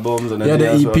or albums? Or Yeah, the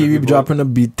else EP we dropping a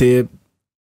beat tape.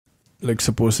 Like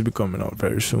supposed to be coming out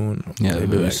very soon. Yeah, Maybe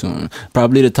very like, soon.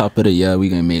 Probably the top of the year,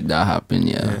 we're gonna make that happen.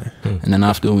 Yeah, and then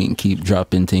after we can keep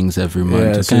dropping things every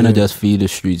month to kind of just feed the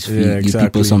streets, give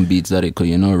people some beats that they could,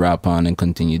 rap on and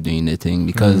continue doing their thing.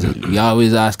 Because we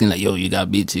always asking like, yo, you got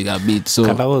beats. So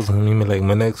that was like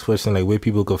my next question, like where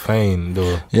people could find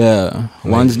though. Yeah,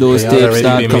 once those tapes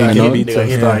start coming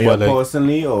out,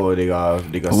 personally, or they got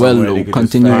well,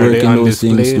 continue working those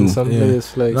things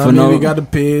too. For now, we got a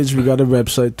page, we got a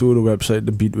website too.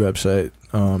 The beat website,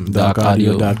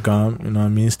 darkaudio.com. You know what I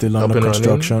mean? Still under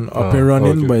construction, up and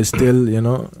running, but it's still,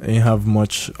 ain't have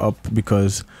much up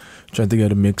because trying to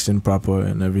get a mixing proper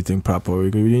and everything proper.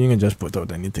 You can just put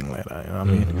out anything like that. You know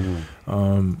what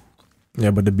I mean?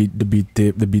 Yeah, but the beat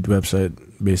tape, the beat website,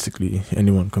 basically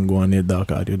anyone can go on there,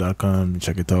 darkaudio.com,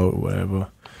 check it out, whatever.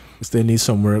 It still needs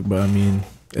some work, but I mean,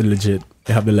 it's legit.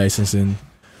 They have the licensing,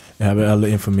 they have all the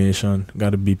information,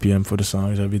 got a BPM for the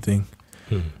songs, everything.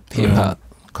 PayPal,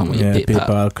 come with your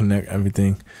PayPal, connect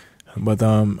everything. But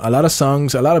a lot of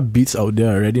songs, a lot of beats out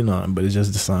there already now, but it's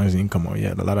just the songs ain't come out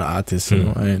yet. A lot of artists, I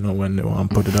don't know when they want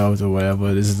to put it out or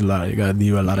whatever. This is a lot. You gotta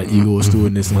deal with a lot of egos too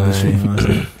in this industry. You know what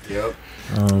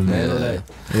I'm saying?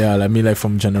 Yep. Like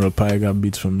from General Pie got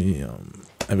beats from me.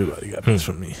 Everybody got beats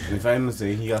from me. If I'm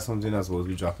mistaken, he got something that's supposed to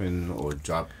be dropping or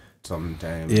drop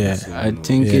sometime. Yeah, I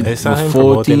think it's the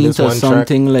 14th or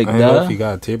something like that. I that. don't know if he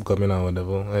got a tape coming out or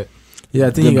whatever. Yeah,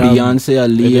 I think the Beyonce,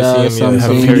 Aaliyah,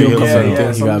 something. He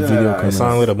got video coming. A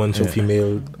song with a bunch of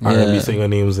female R&B singer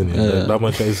names in it. That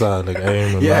much I saw. Like I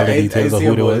remember all the details of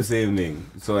who they was. The same thing.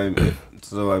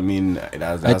 So I mean,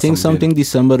 that's I think something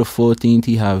December the 14th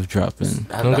he have dropping.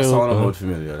 That sound about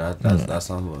familiar. That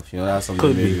sound about, that's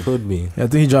something. Could be. Yeah, I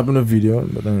think he dropping a video,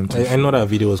 but I know that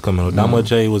video was coming out. That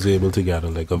much I was able to gather.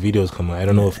 Like a video was coming out. I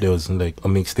don't know if there was like a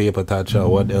mixtape attached or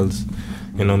what else.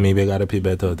 Maybe I gotta pay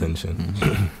better attention.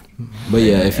 But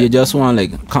yeah, if you just want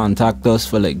like contact us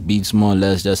for like beats more or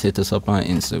less, just hit us up on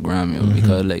Instagram,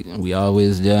 because like we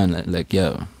always there, and like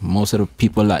most of the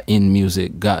people that in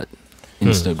music got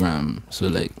Instagram. So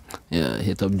like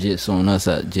hit up Jason us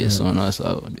at Jason us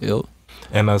out, yo.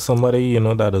 And as somebody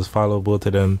that has followed both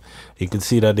of them, you could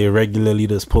see that they regularly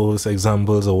just post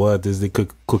examples of what is they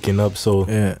cooking up. So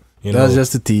that's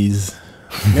just a tease.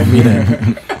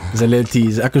 It's a little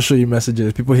tease. I could show you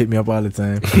messages. People hit me up all the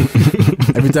time.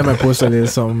 Every time I post a little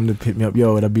something, they hit me up.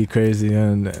 Yo, that'd be crazy.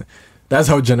 And that's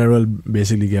how General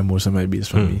basically get most of my beats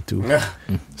from me too.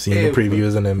 Seeing the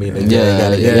previews and then me. You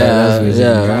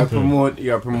gotta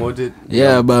promote it.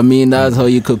 Yeah, but I mean that's how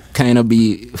you could kind of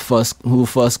be who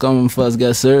first come first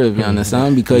get served. You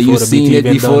understand? Because you've seen it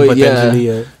before.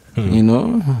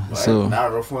 So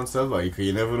that rough one stuff, like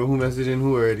you never know who messaging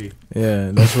who already.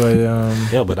 Yeah, that's why.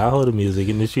 Yeah, but I heard the music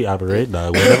industry operate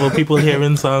that. Whenever people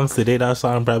hearing songs today, that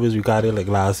song probably was recorded like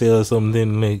last year or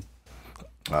something. Like,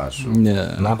 sure.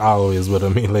 Yeah, not always, but I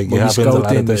mean, like, it happens a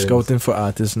lot of times. Scouting for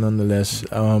artists, nonetheless.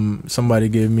 Somebody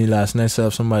gave me last night.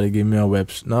 Somebody gave me not a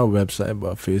website, but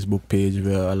a Facebook page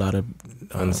where a lot of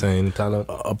unsigned talent,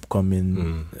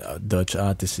 upcoming Dutch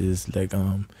artists is like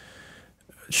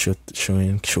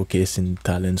showcasing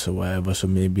talents or whatever. So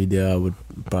maybe I would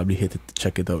probably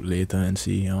check it out later and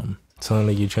see. Sound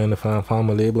like you're trying to find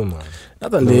a label, man.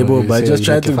 Not a label, but just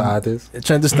trying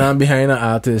to stand behind an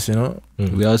artist,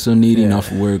 We also need enough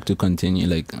work to continue.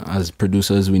 Like as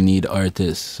producers, we need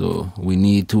artists, so we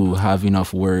need to have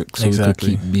enough work so we could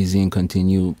keep busy and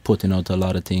continue putting out a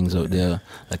lot of things out there.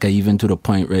 Like I even to the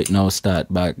point right now start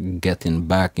getting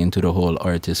back into the whole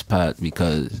artist part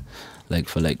because. Like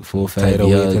for like 4 or 5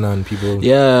 years. Waiting on people.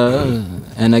 Yeah,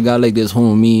 and I got like this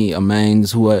homie of mine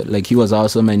who he was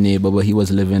also my neighbor, but he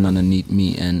was living underneath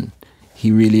me, and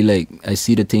he really like I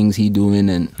see the things he doing,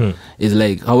 and it's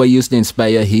like how I used to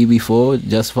inspire he before,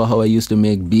 just for how I used to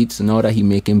make beats. Now that he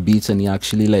making beats, and he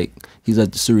actually like he's a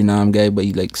Suriname guy, but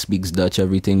he like speaks Dutch,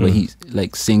 everything, but he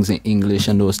like sings in English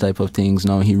and those type of things.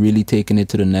 Now he really taking it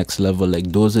to the next level.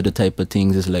 Like those are the type of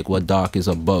things is like what Dawk is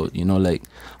about, like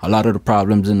a lot of the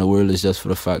problems in the world is just for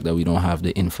the fact that we don't have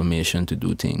the information to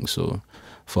do things. So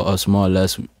for us, more or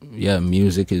less,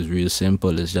 music is real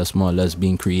simple. It's just more or less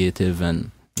being creative, and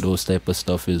those type of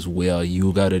stuff is where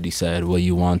you gotta decide what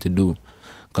you want to do.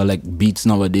 Cause like beats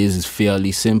nowadays is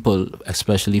fairly simple,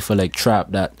 especially for like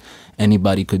trap that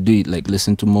anybody could do it. Like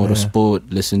listen to Motorsport,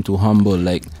 listen to Humble.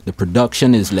 Like the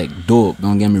production is like dope.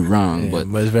 Don't get me wrong, but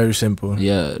it's very simple.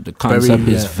 Yeah, the concept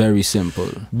is very simple.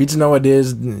 Beats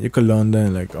nowadays you could learn them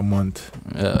in like a month.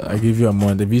 I give you a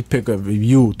month. If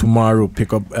you tomorrow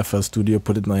pick up FL Studio,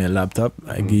 put it on your laptop,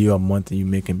 I give you a month and you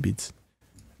making beats.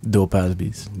 dope ass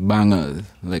beats. Bangers,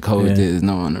 like how it is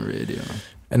now on the radio.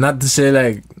 And not to say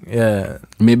like, yeah,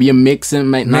 maybe your mixing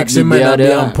might not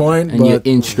be on point, and but your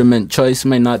instrument choice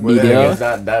might not be I there.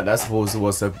 guess that's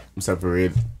supposed to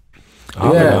separate.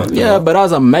 Yeah, but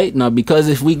as a might not, because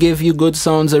if we give you good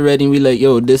sounds already, and we like,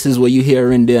 yo, this is what you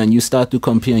hear in there, and you start to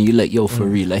compare, and you like, yo, for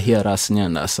real, I hear that snare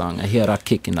in that song, I hear that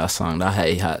kick in that song, that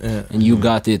hi-hat, and you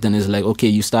got it, and it's like, okay,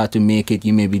 you start to make it,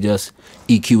 you maybe just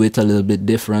EQ it a little bit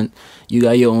different, you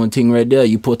got your own thing right there,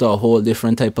 you put a whole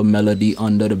different type of melody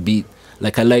under the beat.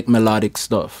 Like, I like melodic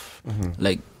stuff.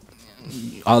 Like,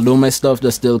 although my stuff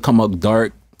does still come up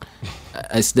dark,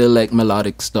 I still like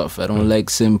melodic stuff. I don't like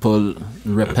simple,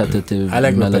 repetitive I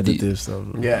like melody. repetitive stuff.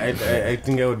 Yeah, I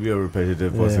think I would be a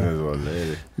repetitive person as well.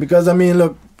 Because, I mean,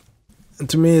 look,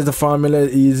 to me, the formula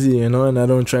is easy, you know, and I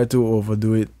don't try to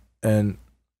overdo it. And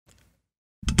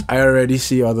I already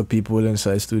see other people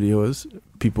inside studios,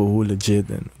 people who legit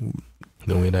and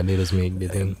the way that they just make the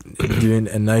thing. doing,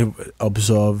 and I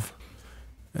observe,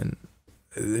 and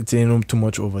it ain't too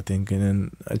much overthinking,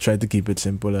 and I try to keep it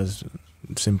simple. Yeah,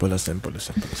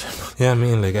 I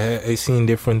mean, like I seen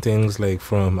different things, like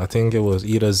from, I think it was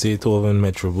either Zaytoven,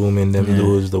 Metro Boomin, them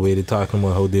dudes, the way they talking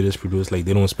about how they just produce, like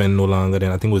they don't spend no longer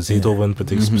than, I think it was Zaytoven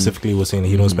specifically was saying that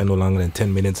he don't spend no longer than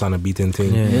 10 minutes on a beat and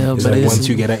thing. It's but like once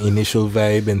you get that initial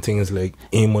vibe and things, like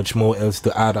ain't much more else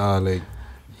to add. Like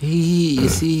You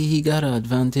see, he got an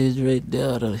advantage right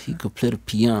there that he could play the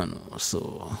piano.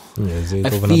 So I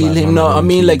feel him now. I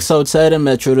mean, like Southside and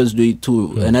Metro does do it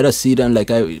too. And I just see them, like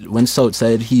when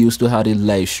Southside, he used to have a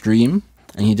live stream.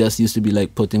 And he just used to be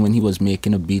like putting, when he was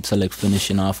making a beat, so like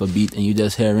finishing off a beat, and you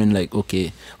just hearing like,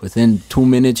 okay, within 2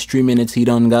 minutes, 3 minutes, he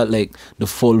done got like the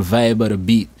full vibe of the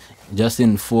beat, just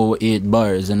in 4-8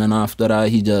 bars, and then after that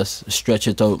he just stretch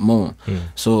it out more.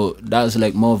 So that's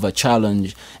like more of a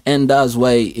challenge, and that's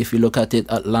why if you look at it,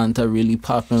 Atlanta really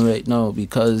popping right now,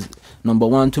 because number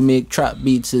one, to make trap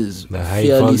beats is the high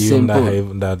fairly volume,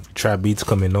 simple. that trap beats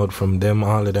coming out from them,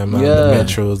 all of them, the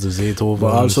Metros, the Zaytovens.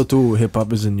 But also too, hip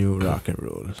hop is a new rock and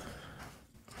roll.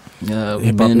 Yeah,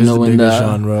 Hip hop is the biggest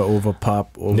genre over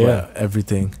pop, over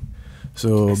everything.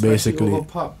 So especially basically, over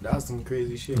pop, that's some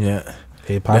crazy shit. yeah.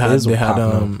 Hip hop is they pop had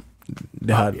now.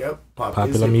 they had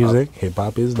Popular music, hip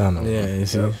hop is done now. yeah, you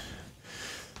see.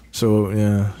 So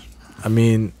yeah, I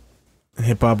mean,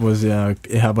 hip hop was it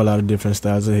have a lot of different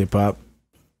styles of hip hop.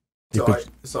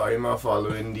 So are you not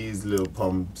following these little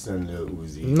pumps and little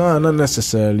Uzi? No, not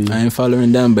necessarily. I ain't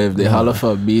following them, but if they holler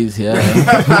for beats, yeah.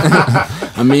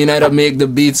 I mean, I don't make the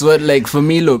beats. What, like, for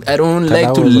me, look, I don't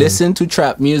like to listen to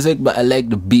trap music, but I like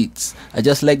the beats. I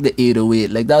just like the 808.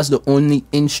 Like, that's the only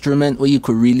instrument where you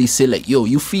could really say, like, yo,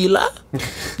 you feel that?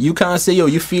 You can't say, yo,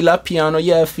 you feel that piano?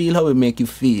 Yeah, I feel how it make you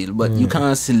feel. But you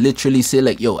can't literally say,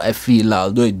 like, yo, I feel that.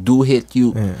 Although it do hit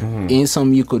you, ain't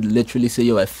something you could literally say,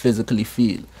 yo, I physically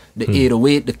feel. The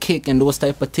 808, the kick, and those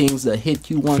type of things that hit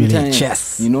you one time.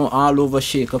 Chest. You know, all over,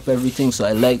 shake up everything. So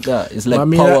I like that. It's like I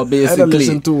mean, power, basically. I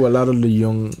listen to a lot of the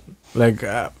young, like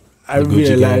I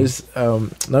realized,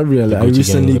 not realized. I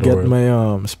recently get my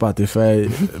Spotify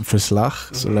for Slag.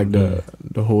 So like the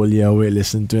whole year we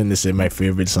listen to, and they say my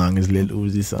favorite song is Lil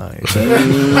Uzi song.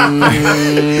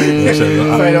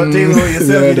 I don't think what you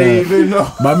said, you didn't even know.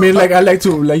 But I mean, like I like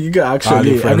to, like you can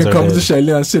actually, I can come to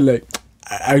Shelly and say like,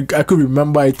 I could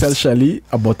remember I tell Shelly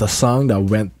about a song that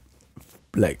went,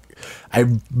 like, I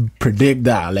predict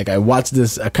that. Like, I watched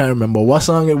this, I can't remember what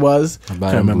song it was, can't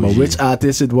remember which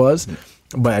artist it was,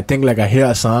 but I think, like, I hear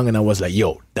a song and I was like,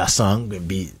 yo, that song will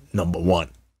be number one.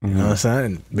 You know what I'm saying?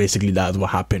 And basically, that's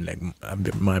what happened, like,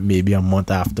 maybe a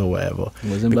month after, or whatever.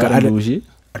 Wasn't Bad Bougie?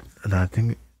 And I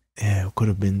think, yeah, it could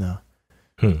have been that.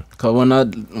 Cause when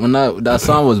that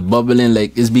song was bubbling,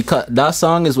 like, it's because that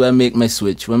song is where I make my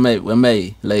switch. When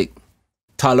my like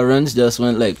tolerance just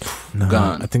went like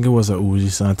gone. I think it was a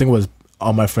Uzi song. I think it was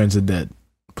All My Friends Are Dead.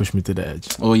 Push Me to the Edge.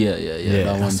 Oh yeah,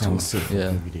 that one too.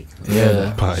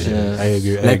 Yeah. I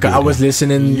agree. Like I was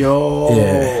listening. Yo,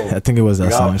 I think it was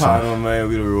that song. Partner, man,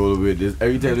 we roll with this.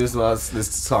 Every time this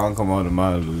song come out, the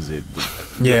man lose it.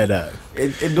 Yeah, that.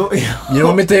 It don't. You know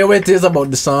what me tell you what it is about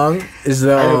the song is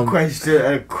the I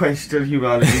question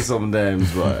humanity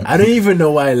sometimes, but I don't even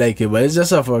know why I like it, but it's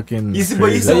just a fucking. You see,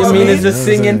 but you see So you what I mean mean? it's the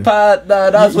singing part?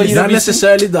 That's what you not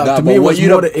necessarily that. To me, it was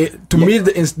more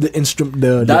the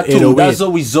instrument. That too. That's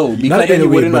what we saw. Not Because you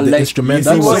wouldn't but the like instrument.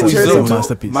 See That's what what Churchill a do?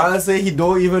 masterpiece. Man say he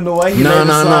don't even know why he No. like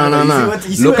the song.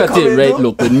 You see Look what at it, right? do?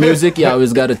 Look, with music, you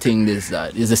always gotta think this,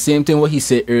 that. It's the same thing what he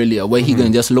said earlier, where he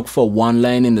can just look for one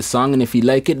line in the song, and if he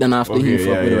like it, then after he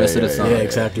fuck with the rest of the song. Yeah,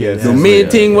 exactly. Yeah, The main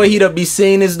thing what he'd be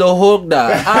saying is the hook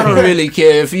that I don't really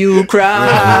care if you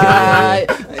cry.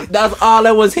 that's all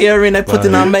I was hearing. I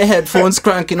putting on my headphones,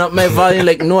 cranking up my volume,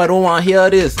 like, no, I don't want to hear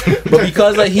this. But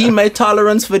because of my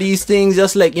tolerance for these things,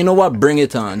 just like, you know what, bring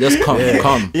it on. Just come.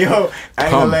 Yo, I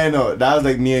ain't gonna lie, no. That was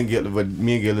like me and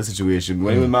Gilda's situation.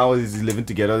 When my was living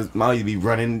together, my used to be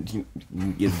running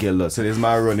with Gilda. So there's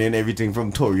my running everything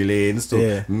from Tory Lanes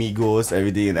to Migos,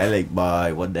 everything. And I like,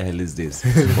 bye, what the hell is this?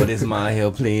 What is my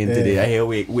here playing today? I hear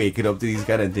waking up to these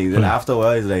kind of things. And after a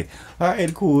while, it's like,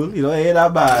 alright, cool. You know, ain't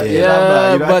that bad. Yeah,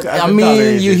 bad. You know, but I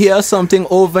mean, you hear something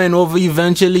over and over.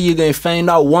 Eventually, you're gonna find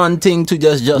out one thing to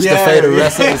just justify the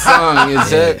rest of the song.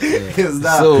 Is it? Is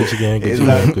that? So,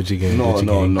 Gucci gang.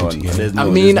 No. I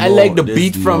mean, I like the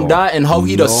beat from that and how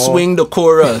he does swing the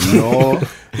chorus. No.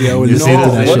 Yeah, well, listen to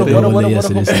that shit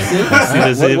What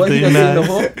yesterday. What he does in the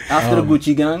hook after the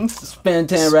Gucci gangs? Spend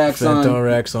 10 racks on. 10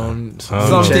 racks on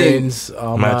Something. chains.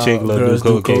 My chick love girls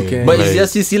do cocaine. But it's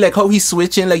just, you see, like how he's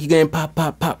switching, like you're going pop,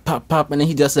 pop, pop, pop, pop, and then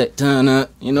he just like turn up,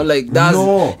 you know, like that's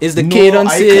is the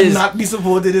cadence I is. cannot be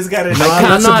supporting this guy.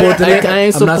 I'm not supporting it. I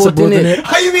ain't I'm not supporting it.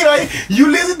 How you mean? You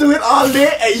listen to it all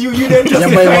day and you then just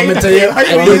Yeah, but I want me to tell you, how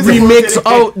The mean remix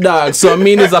out, dog. So I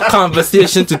mean, it's a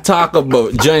conversation to talk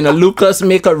about. Joyner Lucas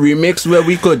make a remix where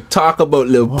we could talk about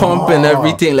Lil Pump and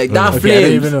everything like that. Okay, I don't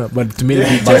Flames. even know, but to me the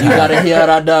beat. But you gotta hear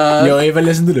that, dog. Yo, even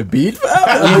listen to the beat.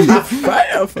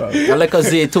 Fire, fam. I like a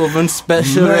Zaytoven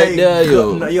special right there,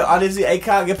 yo. No, yo, honestly, I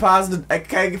can't get past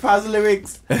the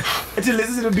lyrics. To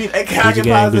listen to the beat, I can't get Gucci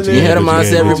past the gang, lyrics. You hear the man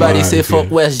say everybody Gucci say gang. fuck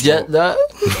WestJet, dog.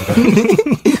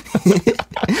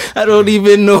 I don't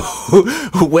even know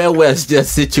where WestJet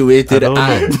situated I don't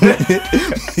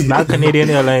at. Not Canadian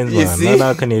Airlines, You man. see?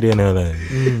 Not Canadian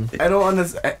Airlines. I don't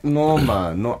understand. No,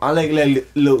 man. No, I like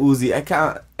Lil Uzi. I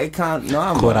can't. No,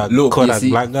 man. Kodak, Look, you Kodak see-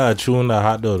 Black guy tune that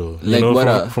hot though. You Like know,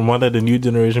 what from one of the new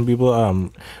generation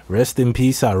people, rest in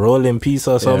peace or roll in peace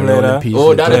or something like Roll in that. Peace.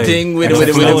 Oh, that Like, the thing with and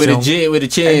the flow. chain, with the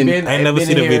chain. I never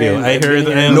see the video. I heard.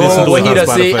 I No, listened to what it he on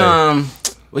does say, Spotify.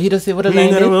 what he does say, what the We line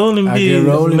ain't got a is? roll in I peace. get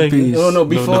roll in Like, peace. No, the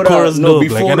before chorus that. dope. No, Like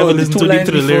before I never the listened two too deep lines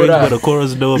to the before lyrics, that. but the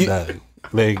chorus dope. You- That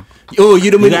like Oh,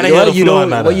 you don't, You gotta hear the you flow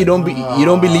don't, on what you that.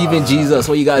 don't believe in Jesus.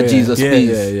 What you got, Jesus, yeah, please.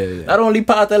 yeah. That only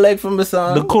part I like from the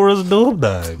song. the chorus dope.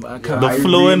 That the I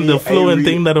flowing, really- the flowing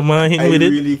thing that a man hit I'm with it.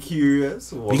 really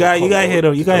curious. You gotta hear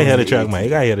the track, man. You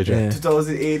gotta hear the track. Yeah.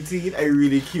 2018. I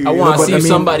really curious. I want to But see if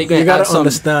somebody you can add gotta some.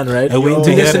 understand, right? I went We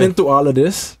together. listening to all of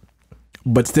this,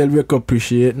 but still we could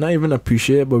appreciate, not even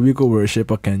appreciate, but we could worship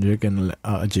a Kendrick and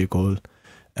a J. Cole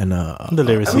and The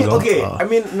lyrics I mean, is okay. uh, I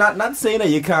mean, not saying that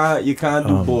you can't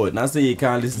do both. Not saying you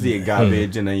can't listen to your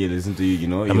garbage and then you listen to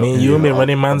I mean, you been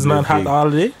running man's not hot all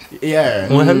day. Yeah.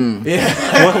 What?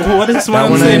 Yeah. What is That man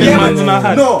one saying? I The really- man's not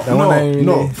hot.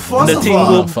 No. First The of thing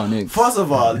all, go- Funny. first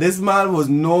of all, this man was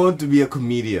known to be a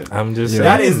comedian. I'm just saying.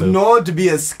 That is though. known to be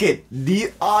a skit.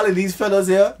 All of these fellas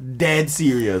here, dead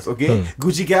serious, okay?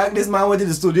 Gucci Gang, this man went to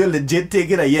the studio, legit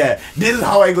taking this is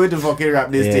how I going to fucking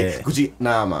rap this Yeah. thing. Gucci,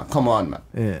 nah, man, come on, man.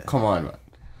 Yeah. Come on, man.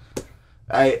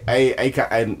 I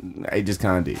can't, I just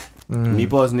can't do it. Me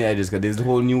personally, I just can't. There's the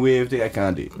whole new wave thing, I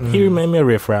can't do it. He remind me of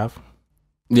Riff Raff.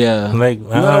 Yeah. Like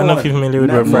I don't know if you're familiar with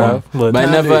No, Riff no. Raff, but But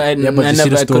I never, I, Yeah, but I you see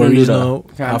never, the I couldn't do stories that. now.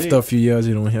 Can't After do a few years,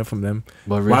 you don't hear from them.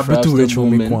 But Why be too rich for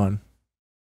me, Kwan?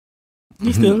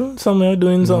 he's still somewhere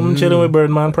doing something, chilling with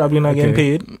Birdman, probably not getting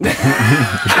Okay. paid.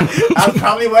 That's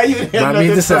probably why you hear But I mean,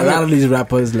 nothing just a from lot him. of these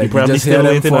rappers, like, you probably just hear still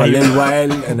them waiting for a on you. little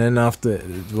while, and then after,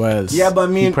 well, Yeah, but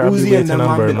I mean, probably Uzi and waiting them on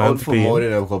have been Birdman out to for pay him. more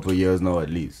than a couple of years now, at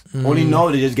least. Only now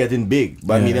they're just getting big.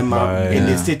 But I mean, them have, in Yeah.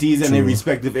 their cities and their True.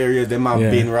 respective areas, them have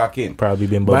Yeah. been rocking. Probably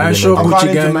been But I'm bubbling. sure up. Gucci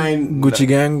According to Gang, mine- Gucci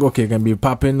Gang, okay, can be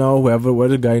popping now. Whoever, what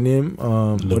the guy name?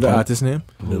 What the Pump. artist name?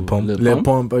 Lil Pump. Lil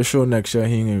Pump. I'm sure next year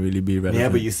he ain't really be relevant. Yeah,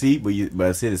 but you see, but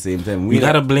I say at the same time, We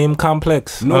gotta blame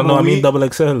Complex. No, No, but I mean we- Double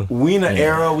XL. we in an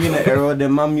era, the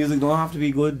man music don't have to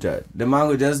be good, Jad. The man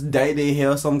will just die, they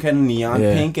hear some kind of neon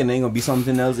Yeah. pink and then gonna be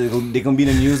something else. They gonna be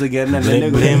the news again, and Blame-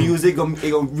 then the blame- music gonna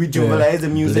rejuvenate the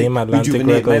music. Blame Atlantic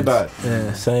Rejuvenate, my Records. bad.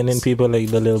 Yeah. Signing people like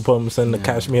the Lil Pumps and the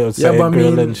Cashmere Outside but I Girl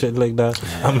mean- and shit like that.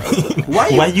 I mean, Why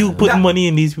why you- you putting that- money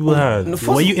in these people's hands?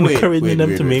 Why you encouraging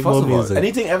them to make First more of all, music?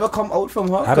 anything ever come out from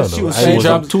her? I don't 'Cause she know. was I She wasn't-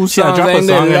 dropped two See, I songs dropped a and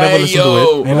song, I then never like, listened to yo,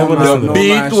 it. I never man, listened the to it. beat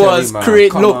man, was Shelly, man. crazy.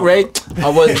 Come Look, on, right?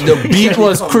 The beat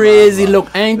was Come on, crazy. man. Look,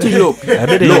 I ain't to look. I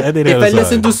did Look, hear if the I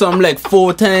listen song. to some like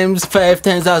 4 times, 5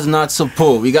 times, that's not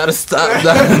support. We gotta stop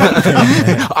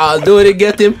that. Although they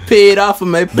getting paid off of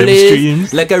my plays,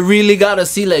 streams. like I really gotta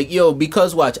see like, yo,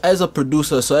 because watch, as a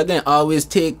producer, so I can always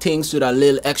take things to that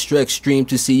little extra extreme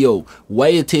to see, yo, why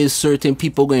it is certain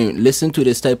people going to listen to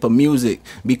this type of music.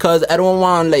 Because I don't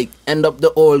want like end up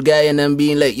the old guy and then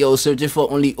being like, yo, searching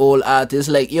for only old artists.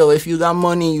 Like, yo, if you got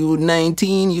money, you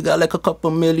 19, you got like a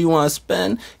couple mil you want to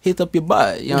spend, hit up your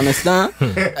boy. You understand?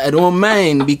 I don't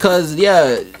mind because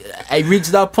I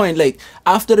reached that point. Like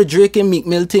after the Drake and Meek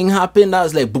Mill thing happened, I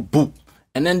was like boop boop.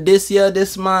 And then this year,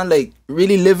 this man like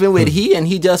really living with and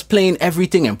he just playing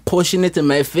everything and pushing it in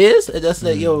my face. I just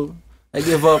like yo, I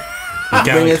give up.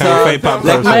 Bring it up.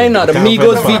 Like mine, the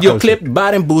Migos video clip,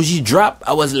 Bad and Bougie drop.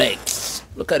 I was like,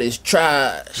 look at this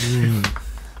trash.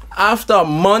 After a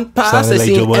month passed, I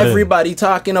seen everybody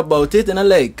talking about it, and I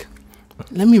like,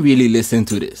 let me really listen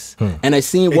to this. And I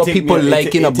seen what people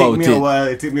liking about it.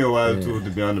 It took me a while to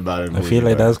be on the Bad and Bougie. I feel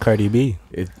like that's Cardi B.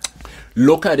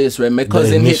 Look at this, right? My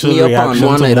cousin hit me up on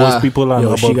one like that. People on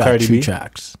Yo, she got Cardi 3 B.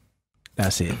 tracks.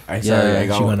 That's it. She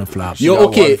gonna flop. Yo,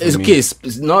 okay, it's okay.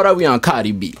 Now that we on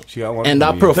Cardi B and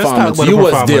that performance, you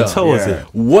was there. How was it?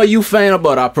 What you find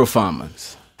about our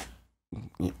performance?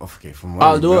 Okay, from what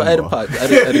I'll do it at the part.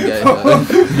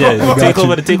 Yeah, take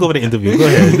over the interview. Go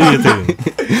ahead, do your thing.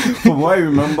 From what I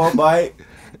remember,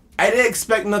 I didn't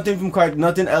expect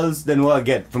nothing else than what I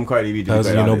get from Cardi B. As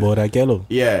you know about that yellow.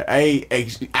 Yeah, I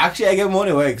get more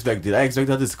than what I expected. I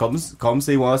expected her to come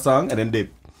say one song and then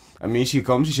dip. I mean, she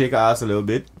shake her ass a little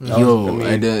bit.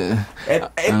 I didn't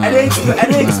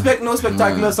expect no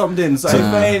spectacular something. So I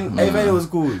find it was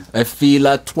cool. I feel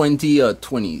like 20 or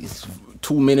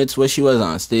 22 minutes where she was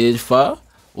on stage for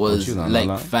was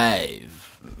like 5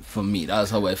 for me.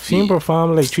 That's how I feel. She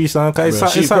performed like 3 songs. I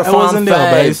five. wasn't there,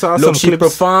 but I saw some she clips.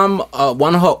 performed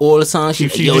one of her old songs. She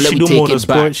do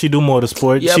motorsport. She do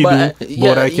motorsport. Yeah, she but, do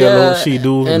Bodak Yellow. She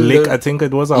do Lick. I think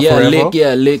it was Forever.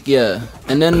 Lick.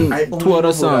 And then 2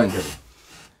 other songs.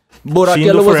 Bodak She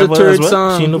Yellow was the Forever 3rd as well?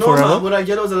 song. She No, Forever. Bodak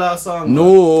Yellow was the last song.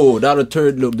 No, that the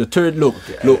third look. The third look.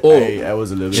 Okay, I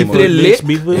was a little She bit played more. Lick.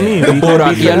 Beat with me.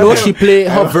 Bodak Yellow. She played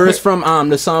her verse from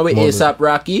the song with ASAP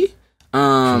Rocky.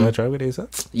 Can I try with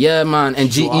ASAP? Yeah, man, and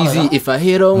G-Eazy. If I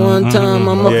hit her one time,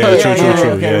 I'm a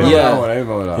true.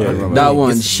 That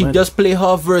one. She just play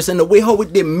her verse, and the way how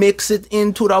they mix it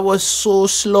into that was so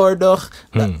slurred.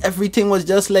 Everything was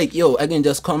just like, yo, I can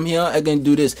just come here, I can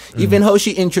do this. Even how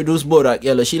she introduced Bodak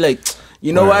Yellow, she like,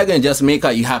 you know what, I can just make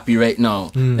her you happy right now.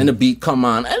 And the beat come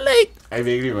on. I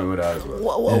vaguely remember that as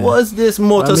well. What was this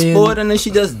motorsport? And then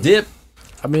she just dipped.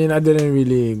 I mean, I didn't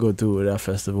really go to that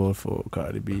festival for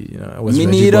Cardi B. You know, I was Me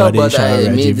Reggie neither, Body, but shout out I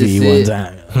Reggie made V this one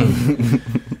time.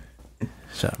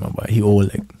 Shout out my boy. He old.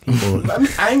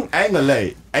 I ain't gonna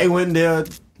lie. I went there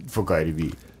for Cardi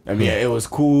B. I mean, it was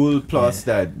cool. Plus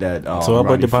that. So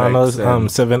about the panels,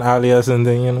 7 alias and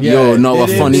then you know. Yo, no, a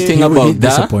funny thing about that.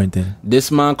 Disappointing. This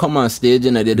man come on stage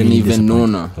and I didn't Really even know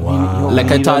now. Wow.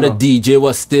 Like I thought the DJ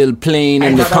was still playing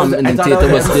and the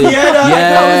commentator was still.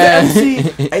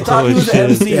 I thought he was the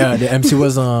MC. Yeah, the MC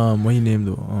was what he named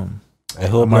though? I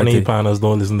hope many panels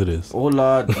don't listen to this. Oh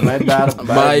Lord, my bad.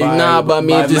 But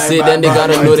me to say then they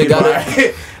gotta know they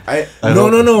gotta.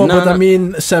 No, but I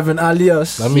mean 7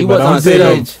 alias. I mean, He but was I'm on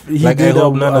saying, stage. like, I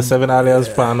hope none of 7 alias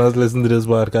panels listen to this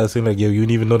podcast saying like, yo, you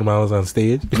didn't even know the man was on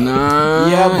stage. Nah,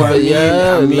 Yeah, but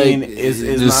I mean, like it's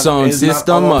the not, sound it's not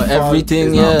system our or fault.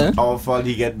 everything, It's not our fault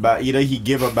he get bad. Either he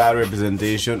gave a bad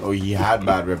representation or he had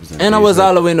bad representation. And I was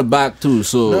all the way in the back too,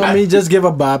 so. No, I mean, just give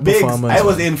a bad Biggs, performance. I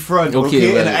was in front, Okay,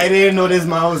 okay, well, and I didn't know this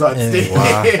man was on stage.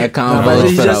 Wow. I can't No, vouch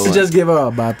he for that just one. just gave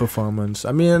a bad performance.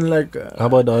 I mean, like How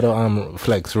about the other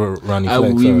Flex, Ronnie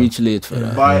Flex? We reached late for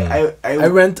that. But I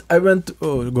went.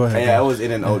 Oh, go ahead. I was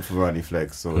in and out for Ronnie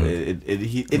Flex, so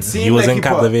it seemed He wasn't like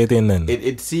captivating then.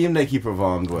 it seemed like he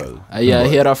performed well. I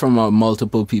hear that from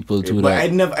multiple people too.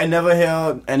 But That I never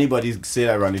hear anybody say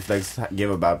that Ronnie Flex gave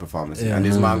a bad performance, and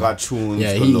this man got tunes.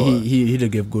 Yeah, galore. he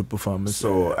did give good performance.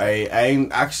 So I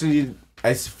actually,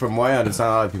 from what I understand,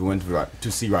 a lot of people went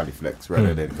to see Ronnie Flex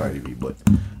rather than Cardi B. But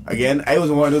again, I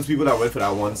was one of those people that went for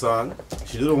that one song.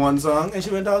 She did the one song and she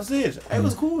went off stage. It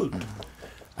was cool.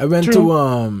 I went to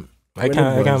I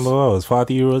can't believe it was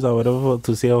 40 euros or whatever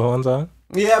to see her one song.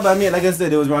 Yeah, but I mean, like I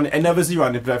said, it was Ronnie. I never see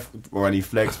Ronnie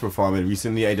Flex performing.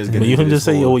 Recently, I just get. But you into can this just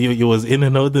say whole- you was in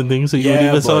and out and things, so you wouldn't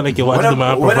even but sound like you watched the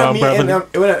man when I perform mean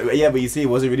properly. yeah, but you see, it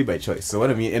wasn't really by choice. So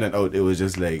when I mean in and out, it was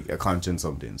just like a conscience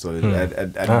something. So I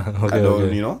don't,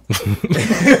 okay. you know.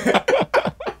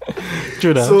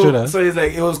 True that. So it's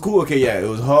like it was cool. Okay, yeah, it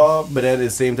was her, but then at the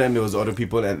same time there was other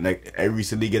people, and like I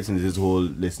recently get into this whole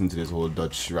listen to this whole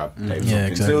Dutch rap type something.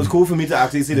 exactly. So it was cool for me to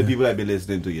actually see the people I've been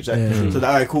listening to. So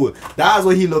that was cool. That's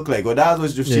what he looked like, or that's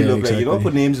what she looked like. You don't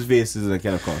put names and faces and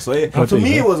kind of come. So to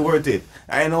me it was worth it.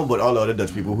 I know, but all the other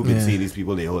Dutch people who've been seeing these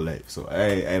people their whole life. So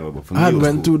I know, but for me I it was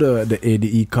went cool. to the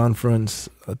ADE conference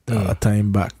a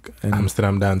time back, and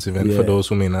Amsterdam dance event for those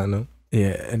who may not know.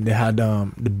 yeah, and they had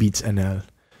the Beats NL.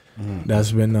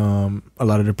 That's when a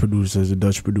lot of the producers, the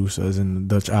Dutch producers and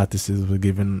the Dutch artists were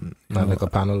given like a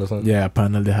panel or something. Yeah, a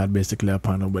panel. They had basically a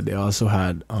panel, but they also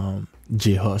had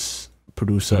J Hus,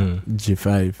 producer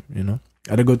J5. You know,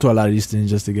 I had to go to a lot of these things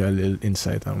just to get a little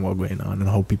insight on what's going on and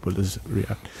how people just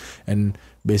react. And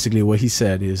basically, what he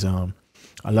said is a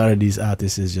lot of these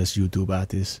artists is just YouTube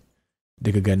artists.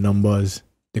 They could get numbers,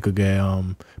 they could get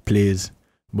plays,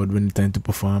 but when it's time to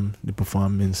perform, the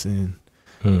performance and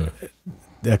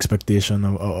the expectation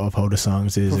of how the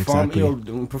songs is exactly.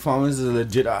 Performance is a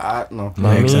legit art now.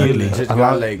 Yeah,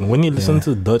 exactly. When you listen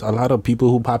to Dutch, a lot of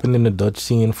people who popping in the Dutch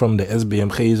scene from the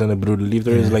SBMG's and the Broeder Liefde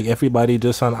is like everybody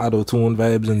just on auto-tune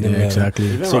vibes and then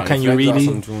exactly. So can you really?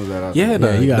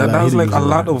 That's like a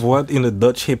lot of what in the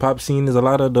Dutch hip hop scene is a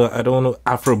lot of the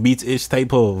Afrobeat-ish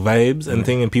type of vibes and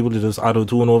thing, and people just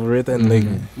auto-tune over it and like.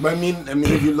 But I mean,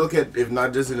 if you look at, if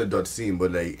not just in the Dutch scene,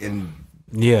 but like in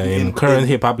current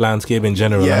hip hop landscape in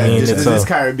general. Yeah, I mean,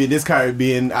 this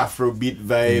Caribbean Afrobeat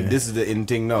vibe. This is the in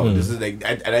thing now. This is like,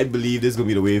 and I believe this is gonna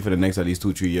be the way for the next at least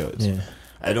 2-3 years. Yeah.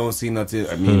 I don't see nothing.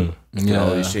 I mean, it can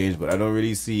always change, but I don't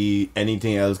really see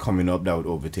anything else coming up that would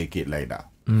overtake it like that.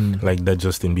 Like that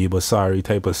Justin Bieber sorry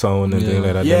type of sound and thing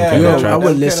like that. I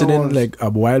was listening like a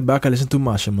while back. I listened to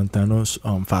Marsha Montano's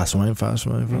Fast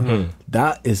Wine.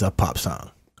 That is a pop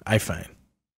song, I find.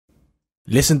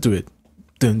 Listen to it.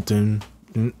 Dun, dun.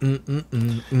 I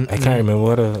can't remember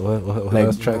what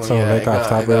like, track sound like off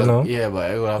top right now. Yeah, but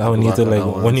I would need to like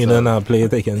when you don't play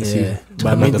it, I can see. But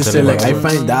I mean to say like I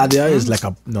find that there is like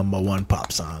a number one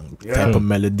pop song type of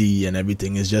melody and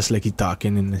everything. It's just like he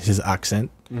talking in his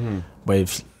accent. But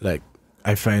if like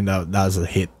I find out that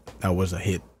was a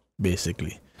hit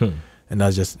basically, and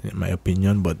that's just my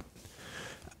opinion. But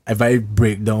if I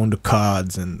break down the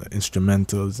chords and the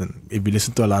instrumentals, and if you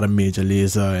listen to a lot of Major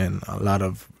Lazer and a lot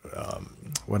of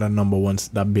what are number ones,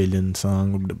 that Billion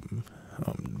song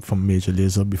from Major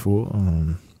Lazer before,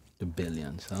 the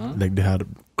Billions, huh? like they had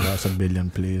lots of billion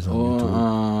plays on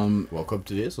YouTube. Walk Up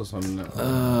to This or something.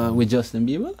 With Justin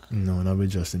Bieber? No, not with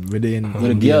Justin. With a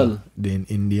girl. They're in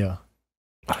India.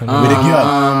 With a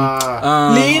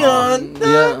girl. Lean on.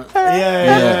 Yeah.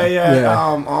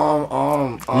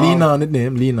 Lean on, the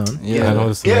name. Lean on.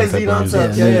 It's Lean On. It's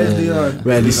Lean On.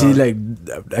 Well, you see, like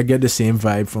I get the same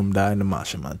vibe from that and the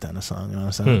Marsha Montana song. You know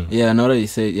what I'm saying? Yeah, now that you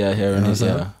say it, hearing it,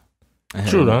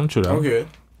 True that. Okay.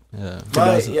 Yeah.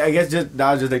 But I guess that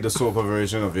was just like the soca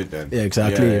version of it then. Yeah,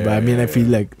 exactly. But I mean, I feel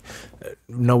like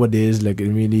nowadays, like it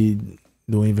really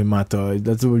don't even matter.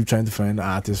 That's what we're trying to find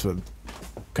artists for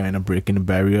kind of breaking the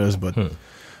barriers, but a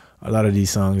lot of these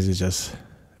songs is just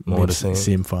more the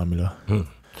same formula.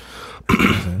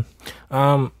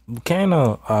 Kind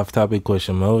of off topic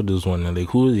question. I was just wondering, like,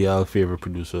 who is your favorite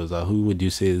producers, or who would you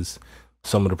say is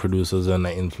some of the producers that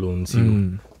influence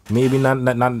you? Maybe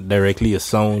not directly a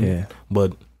sound,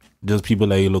 but just people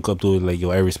that you look up to, like,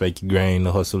 I respect your grind,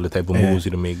 the hustle, the type of moves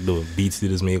you to make, the beats you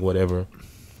just make, whatever.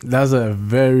 That's a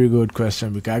very good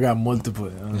question because I got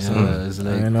multiple. You know it's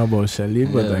like, I don't know about Shelly,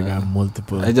 but I got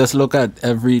multiple. I just look at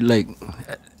every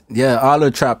all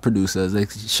the trap producers. Like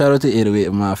shout out to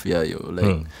 808 Mafia, yo.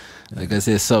 Like I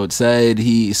said, Southside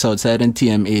and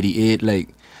TM88. Like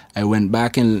I went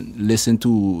back and listened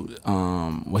to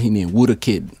what he named Wooda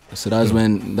Kid. So that's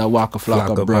when that Waka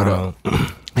Flocka brother.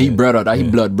 He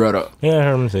blood brother. Yeah, I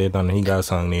heard him say it on. He got a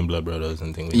song named Blood Brothers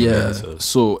and things.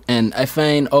 So and I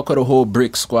find out of the whole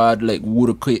Brick Squad, like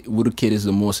Wooda Kid is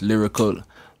the most lyrical.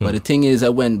 But the thing is, I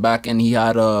went back and he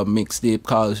had a mixtape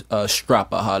called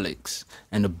Strapaholics.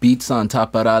 And the beats on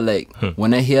top of that, like,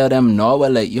 when I hear them now,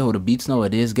 I'm like, yo, the beats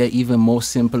nowadays get even more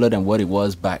simpler than what it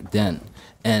was back then.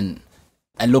 And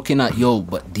I looking at,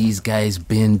 but these guys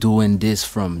been doing this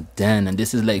from then. And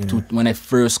this is like when I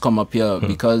first come up here.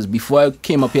 Because before I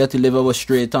came up here to live, I was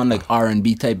straight on like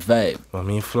R&B type vibe. I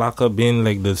mean, Flocka been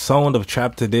like the sound of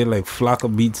trap today, like Flocka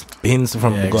beats been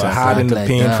from got hard in the like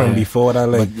pain from before that.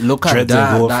 Like, but look at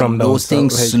that from those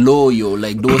things like, slow, yo.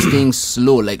 Like those things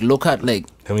slow. Like look at like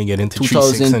then we get into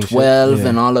 2012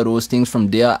 and all of those things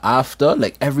from there after.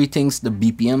 Like everything's the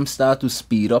BPM start to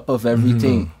speed up of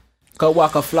everything. Cause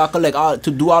Waka Flocka, like to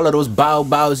do all of those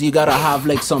bows, you gotta have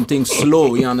like something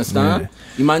slow. You understand?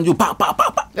 You man, you pow.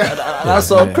 That's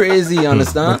so crazy. You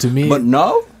understand? But to me, but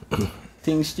now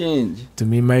things change. To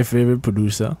me, my favorite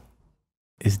producer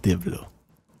is Diblo.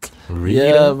 Really?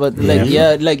 Yeah, but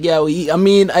I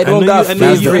mean, I don't got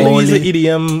favorite. I know he's an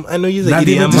EDM. I know he's an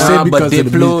EDM. But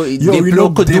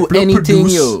Diplo could do anything,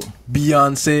 yo.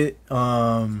 Beyonce,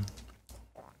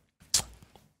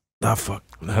 fuck.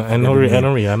 I know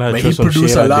Rihanna. But he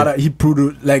produced a lot of. He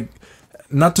produced like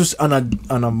not just on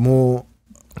a more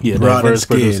broader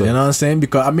scale. You know what I'm saying?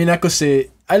 Because I mean, I could say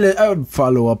I would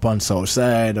follow up on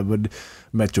Southside, I would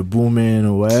Metro Boomin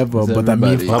or whatever, but I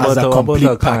mean as a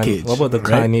complete package. What about the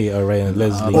Kanye or Ryan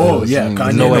Leslie? Oh yeah,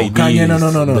 Kanye. No No, Kanye,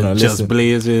 no. Just Listen.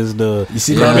 Blazes, the You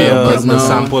see, the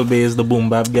sample base, the boom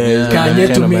bap guys.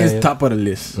 Kanye to me is top of the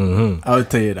list. Mm-hmm. I'll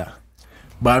tell you that.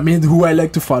 But I mean, who I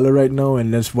like to follow right now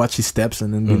and let's watch his steps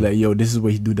and then be like, yo, this is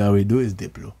what he do, that way he do is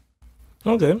Diplo.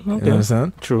 Okay. You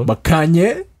understand? True. But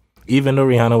Kanye, even though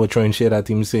Rihanna was throwing shit at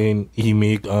him, saying he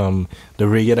make the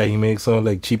reggae that he makes sound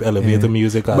like cheap elevator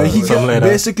music or but he something got like that.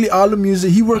 basically all the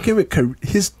music. He working with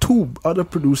his two other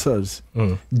producers,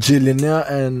 Jillina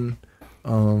and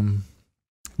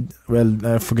well,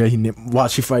 I forget his name,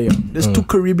 Wachifaya. There's two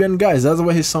Caribbean guys. That's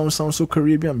why his sound sounds so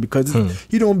Caribbean, because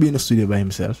he don't be in the studio by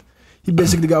himself. He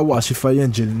basically got Wachifaya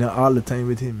and Jillina all the time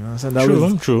with him. You know what I'm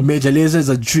saying? True. Major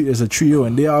Lazer is a trio,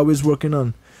 and they always working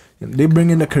on. They bring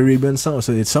in the Caribbean sound,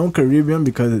 so it sounds Caribbean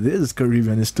because it is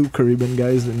Caribbean. It's two Caribbean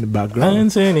guys in the I background.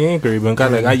 ain't saying he ain't Caribbean.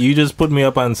 Cause like you just put me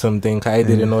up on something. I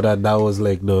didn't know that was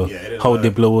like how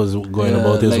Diplo was going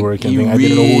about his work and thing. I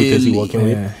didn't know who it is he working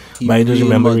with. But I just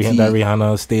remember that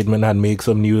Rihanna's statement had made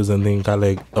some news and thing.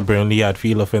 Like apparently he had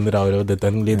feel offended or whatever.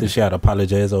 Then later she had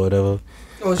apologized or whatever.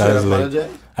 Oh, she apologize?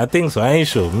 I think so. I ain't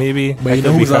sure. Maybe. But you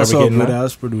know who's also a good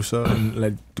ass producer and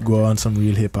like to go on some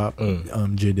real hip hop?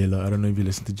 J Dilla. I don't know if you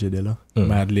listen to J Dilla.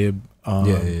 Madlib.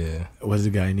 Yeah. What's the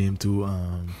guy named too?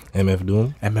 MF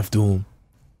Doom. MF Doom.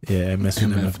 Yeah,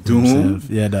 MF Doom. himself.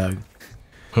 Yeah, dog.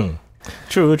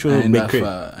 True. I Big Crit.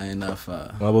 ain't that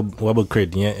far. What about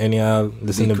Crit? Yeah, any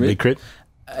listen Big to Big Crit?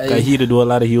 I He to do a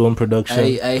lot of his own production.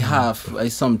 I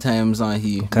sometimes on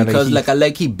he Kinda because he- like I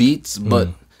like he beats, but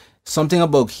something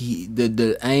about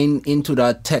the I ain't into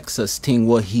that Texas thing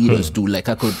what he does do. Like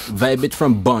I could vibe it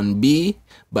from Bun B,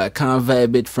 but I can't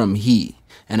vibe it from he.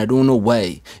 And I don't know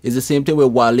why. It's the same thing with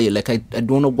Wale. Like I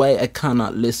don't know why I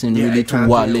cannot listen Yeah, really I to can't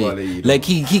Wale. do Wale either. Like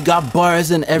he got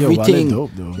bars and Wale everything.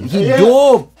 dope though. He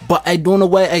dope, but I don't know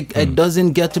why I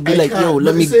doesn't get to be like, yo,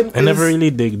 let me. I never really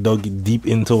dug deep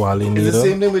into Wale It's the neither.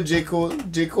 same thing with J. Cole.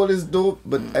 J. Cole is dope,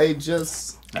 but I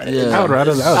just... Yeah. I would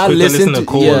rather I listen to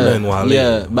Cole than Wale.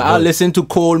 Yeah, but I listen to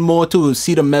Cole more to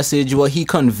see the message what he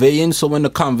conveying. So when the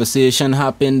conversation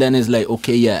happen, then it's like,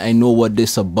 okay, yeah, I know what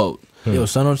this about. Yo,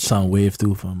 sound wave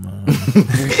too from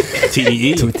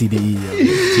TDE. to TDE. Yo.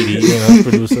 TDE,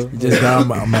 producer. Just down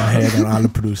my head and all the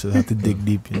producers have to dig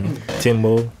deep, you know.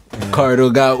 Timbo.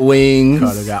 Cardo got wings.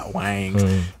 Carter got wangs.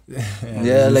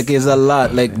 Yeah, like it's a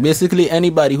lot. Like basically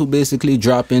anybody who basically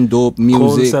dropping dope Cole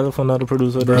music. himself, another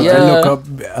producer. Bro, Yeah. I look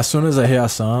up as soon as I hear a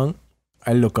song,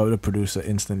 I look up the producer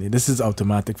instantly. This is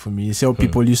automatic for me. You see how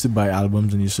people used to buy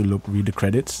albums and used to read the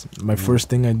credits? My first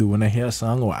thing I do when I hear a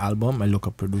song or album, I look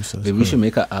up producers. Maybe we should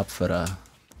make an app for that.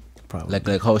 Probably. Like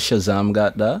how Shazam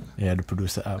got that. Yeah, the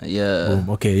producer app. Yeah. Boom.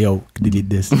 Okay, yo, delete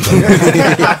this.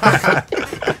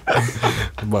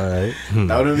 But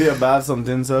That wouldn't be a bad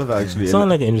something, self, actually. sound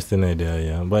like an interesting idea,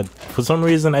 yeah. But for some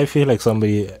reason, I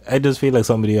just feel like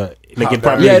somebody, like it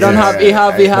probably. Yeah, I don't Yeah, have. He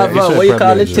have. it should What you call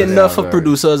probably it? exist. Tinder Yeah, for right.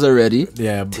 producers already.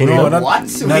 Yeah, Tinder? no, not,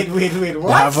 What? not- Wait, They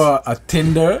what? have a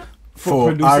Tinder for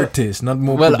producer? artists, not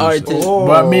more Well, producers. artists.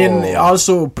 But I mean,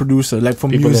 also producer, like for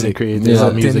people in the music. creative There's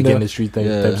a music Tinder. industry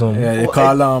type song. Yeah, they Oh,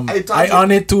 call I thought I you-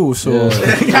 on it too. So Man,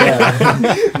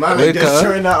 like Wake just up.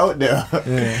 throwing that out there.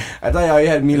 I thought you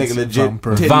had me like It's legit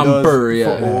Vamper. Tinders Vamper,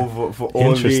 yeah. for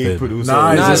only Interested. producers.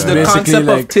 Nah, Nah, it's just the basically concept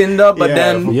like- of Tinder, but Yeah,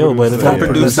 then for Yo, but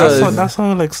producers. producers. that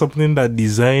sounds like something that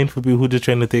designed for people who just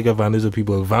trying to take advantage of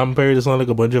people. Vampire, it sound like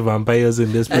a bunch of vampires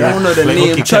in this. I don't know the Like,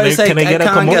 name. okay, Choice, I a can't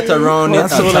come up? get around it. That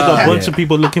sound at like a all. bunch of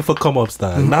people looking for come ups,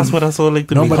 dog. That's what I saw like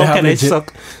to No, me. but How they have can I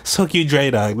legit- suck you dry,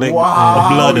 dog? Like Wow,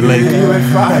 blood, like you went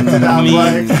far into that me.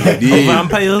 one.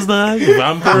 Vampires, dog.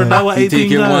 Vampire. Now what You I take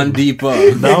think, it one dog.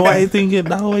 deeper. Now what I think it.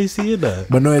 Now I see it, dog.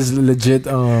 But no, it's legit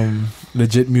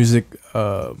music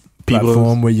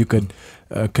platform where you could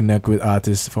connect with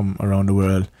artists from around the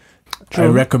world. I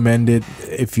recommend it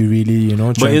if you really,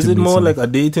 But trying is to it meet more some- like a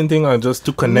dating thing or just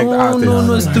to connect No, artists?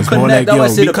 no, it's to It's more connect. like, That yo,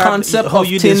 was the We can't- concept how of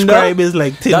you Tinder. describe is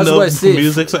like That's Tinder what I say.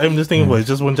 music. So I'm just thinking, well, it's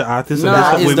just a bunch of artists. Nah, and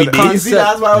that's it's what the we did. You concept. see,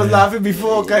 that's why I was laughing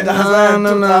before. That's why I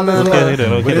took that as well. Okay,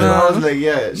 then, okay, But then then. I was like,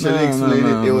 yeah, should I explain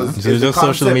it? It was So it's it's the just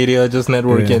social concept- media, just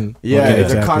networking. Yeah, Okay, it's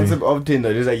a exactly. concept of Tinder.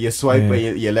 It's like you swipe Yeah.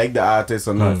 and you like the artist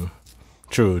or not.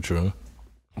 True.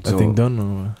 I think done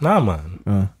or Nah,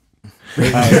 man. We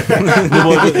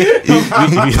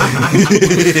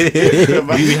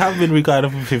have been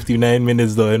recording for 59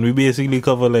 minutes though, and we basically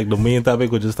cover like the main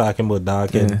topic. We're just talking about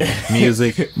Dawk and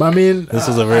music. But I mean, This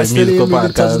is a very I still musical didn't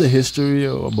really touch podcast. the history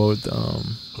about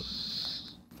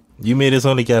You made us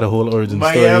only get a whole origin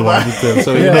But story yeah, you want to tell.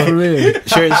 So, you Yeah, know, for real.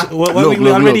 share it.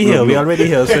 We already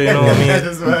here. So, you know what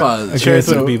I mean? Share it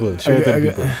to the people. Share it to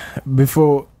the people.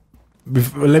 Before,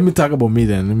 let me talk about me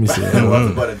then. Let me say.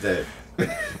 What's about that?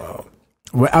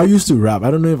 Well, I used to rap.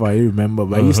 I don't know if I remember,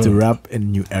 but I used to rap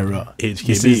in New Era.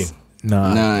 HKB.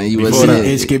 Nah, he was Before that.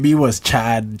 HKB was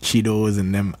Chad, Cheetos,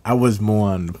 and them. I was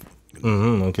more on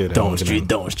Okay. then, Down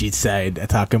okay, Street side.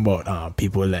 Talking about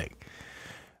people like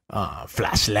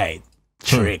Flashlight,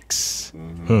 Tricks.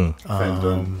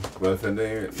 Fenton. Well,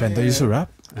 Fenton used to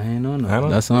rap. I know. I don't-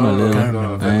 That's on a little.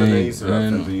 No, Fenton used to rap.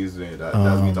 Fenton used to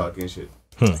that's me talking shit.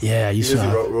 Yeah, I He used used to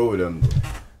to rap. roll with them.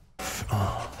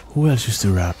 Who else used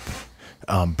to rap?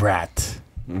 Brat.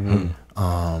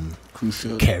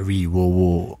 Crucial. Kerry,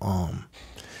 Wowo,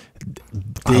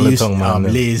 they All the used tongue man,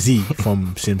 them. Lazy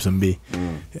from Simpson Bay.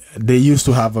 They used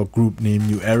to have a group named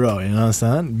New Era. You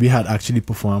understand? We had actually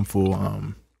performed for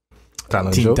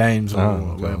Talent Teen show? Times or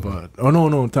Okay. whatever. Oh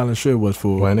no, talent show was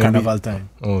for Why not Carnival time.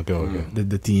 Okay.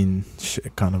 The teen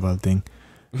Carnival thing.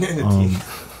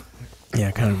 Yeah,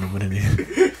 I can't remember the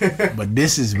name. But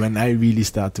this is when I really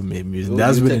start to make music. Oh,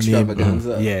 That's youth when the name.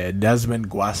 extravaganza. Yeah, that's when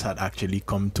Guas had actually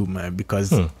come to mind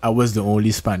because I was the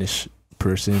only Spanish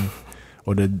person,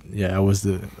 I was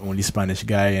the only Spanish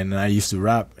guy, and I used to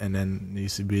rap, and then it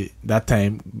used to be that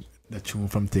time. The tune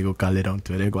from Tego Kale down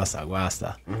to the Guasa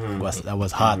Guasta. Guasa, that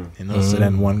was hot, you know. So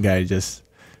then one guy just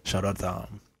shout out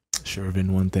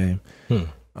Shervin one time.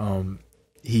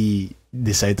 He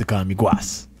decided to call me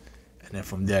Guas. And then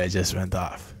from there, it just went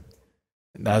off.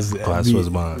 That's Class was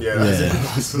born. Yeah,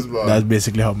 this was about. That's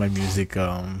basically how my music,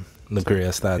 The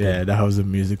career started. yeah, that was the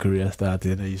music career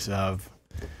started.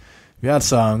 We had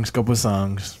songs, couple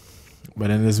songs, but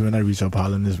then this is when I reached up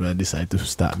Holland. Is when I decided to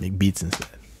start make beats instead.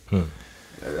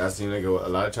 That seemed like a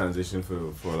lot of transition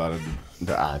for a lot of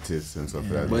the artists and stuff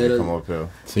like that. But They come up here.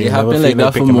 So It you never happened feel like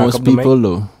that for picking back most up the mic? people,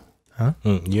 though.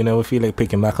 You never feel like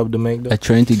picking back up the mic, though? I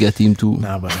trying to get him to.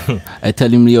 Nah, but I tell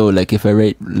him, yo, like if I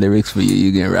write lyrics for you,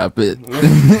 you can rap it.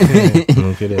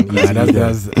 Okay, then. I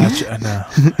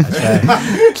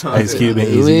tried. Ice Cube and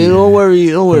Wait, Easy. don't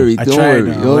worry. I Don't tried.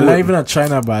 worry. Well, not even I tried,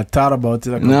 but I thought about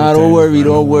it. Nah, don't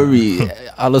worry.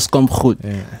 Alles komt goed.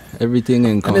 Yeah. Everything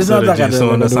in And come. it's not like I Just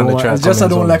someone that's on the track it's just I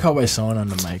coming don't soon. like how I sound on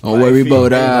the mic. Don't worry about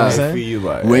that.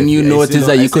 that. When you notice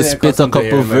that you could spit a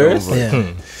couple verse,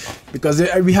 Yeah. Because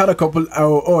we had a couple.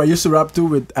 I used to rap too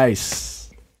with Ice.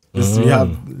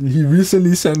 He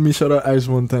recently sent me shout out Ice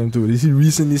one time too. He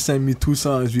recently sent me 2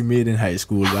 songs we made in high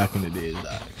school back in the days.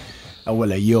 I was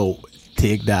like, yo,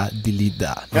 take that, delete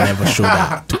that, never show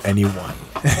that to anyone.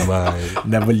 Bye.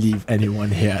 Never leave anyone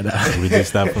hear that. We just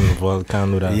start from the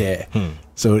volcano. That. Yeah.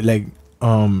 So like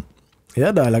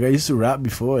like I used to rap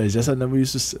before. It's just I never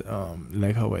used to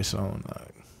like how I sound.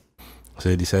 So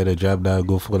you decided to drop that,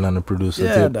 go full on the producer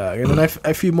Yeah, too. dog. And then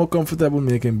I feel more comfortable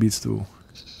making beats too.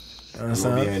 Go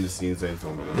Understand? behind the scenes side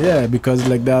from it. Yeah, because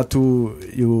like that too,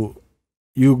 you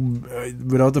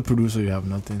without a producer, you have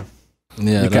nothing.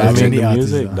 yeah, You Gotta can't make any the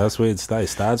artist, music. huh? That's where it starts. It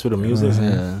starts with the music.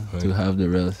 yeah, to have the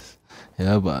rest.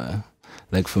 Yeah, but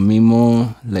like for me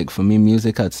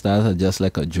music at start are just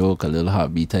like a joke, a little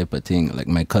hobby type of thing. Like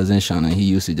my cousin Shannon, he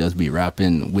used to just be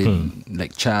rapping with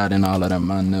like Chad and all of them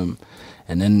and them.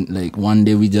 And then like one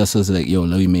day we just was like, yo,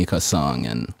 let me make a song.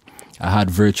 And I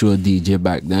had virtual DJ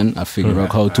back then. I figured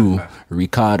out how to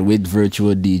record with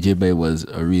virtual DJ, but it was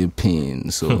a real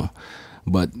pain. So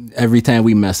but every time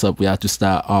we mess up, we had to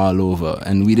start all over.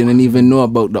 And we didn't even know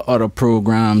about the other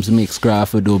programs,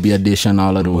 Mixcraft, Adobe Audition,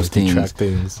 all of those Multi-track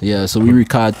things. things. Yeah, so we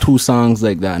recorded 2 songs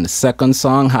like that. And the second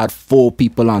song had 4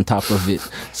 people on top of it.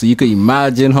 So you can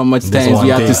imagine how much This times one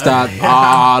we had to take. start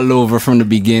all over from the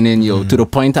beginning, yo. To the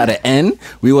point at the end,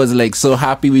 we was like so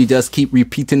happy we just keep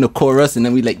repeating the chorus. And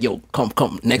then we like, yo,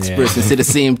 come, next person, say the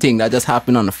same thing. That just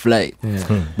happened on the flight.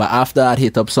 But after I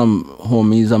hit up some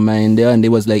homies of mine there, and they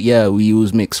was like, yeah, we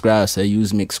use Mixcraft. So I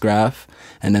use Mixcraft,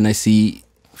 and then I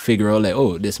figure out like,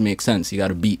 oh, this makes sense. You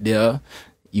got a beat there.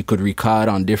 You could record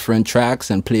on different tracks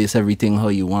and place everything how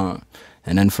you want.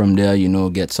 And then from there,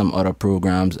 get some other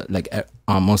programs. Like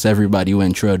almost everybody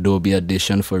went through Adobe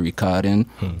Audition for recording.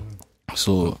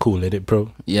 So Cool Edit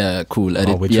Pro. yeah, Cool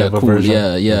Edit. whichever Yeah, Cool.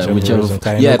 version. Yeah, Whichever version.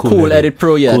 Kinda Yeah, Cool Cool Edit. Edit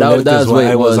Pro. Yeah, Cool Edit that's is what what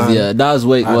it I was was. on. Yeah, that's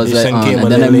what it was. Audition Like, came and a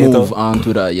then I little moved later. on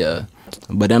to that. Yeah,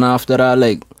 but then after that,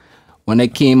 like when I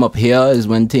came up here, is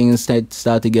when things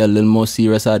started to get a little more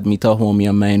serious. I'd meet a homie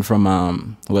of mine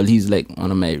from he's like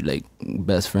one of my like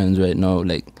best friends right now.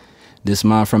 Like this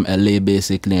man from LA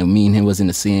basically, and me and him was in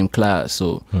the same class.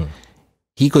 So.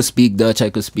 he could speak Dutch, I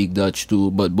could speak Dutch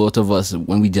too, but both of us,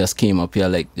 when we just came up here,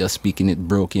 like just speaking it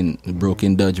broken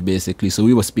Dutch basically. So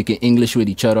we were speaking English with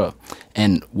each other.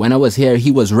 And when I was here,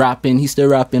 he was rapping. He's still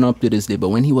rapping up to this day. But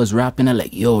when he was rapping, I'm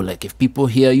like, yo, like if people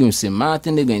hear you and say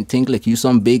Martin, they're going to think like you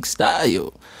some big star,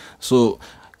 yo. So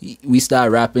we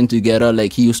start rapping together.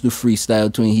 Like he used to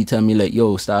freestyle too, and he tell me like,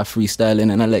 yo, start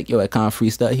freestyling. And I'm like, yo, I can't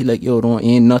freestyle. He like, yo,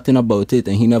 ain't nothing about it.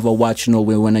 And he never watched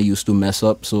nowhere when I used to mess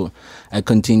up. So I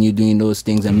continue doing those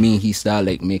things, and me and he start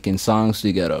like making songs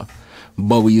together.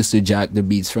 But we used to jack the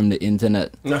beats from the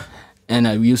internet. And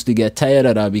I used to get tired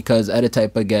of that because I'm the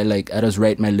type of guy, like, I just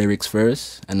write my lyrics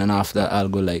first, and then after I'll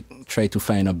go, like, try to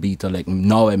find a beat, or, like,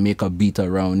 now I make a beat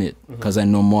around it because I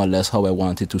know more or less how I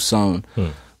want it to sound.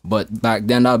 But back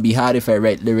then, that'd be hard if I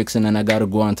write lyrics and then I gotta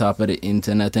go on top of the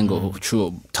internet and go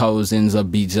through thousands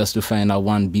of beats just to find out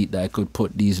one beat that I could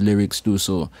put these lyrics to.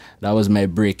 So that was my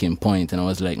breaking point, and I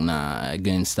was like, nah, I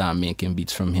gotta start making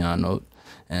beats from here on out.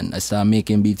 And I started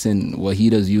making beats in what he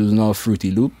does use now,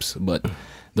 Fruity Loops, but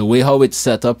the way how it's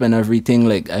set up and everything,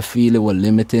 like, I feel it was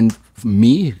limiting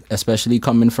me, especially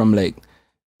coming from, like,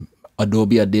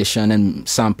 Adobe Audition and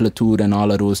Samplitude and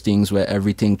all of those things where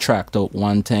everything tracked out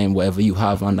one time. Whatever you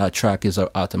have on that track is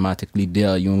automatically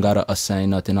there. You don't gotta assign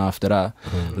nothing after that.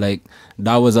 Like,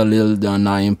 that was a little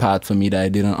annoying part for me that I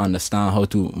didn't understand how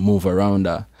to move around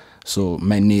that. So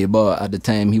my neighbor at the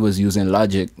time, he was using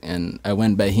Logic, and I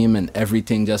went by him, and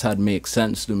everything just had make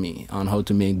sense to me on how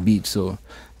to make beats. So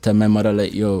tell my mother,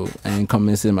 like, yo, I ain't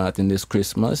coming to see Martin this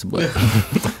Christmas, but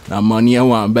that money I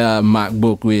want to buy a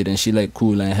MacBook with, and she like,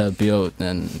 cool, and help you out.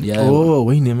 And yeah. Oh,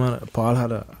 wait, Paul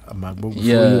had a MacBook before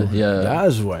you. Yeah.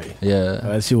 That's why. Yeah.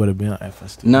 I see would have been on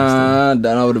FS. Nah,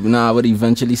 I would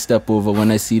eventually step over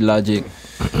when I see Logic.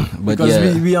 But because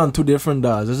yeah. we on two different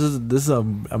DAWs. This is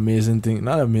an amazing thing.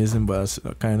 Not amazing, but it's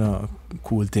a kind of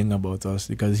cool thing about us,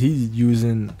 because he's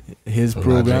using his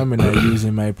program and I'm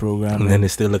using my program. And then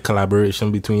it's still a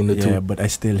collaboration between the two. Yeah, but I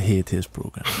still hate his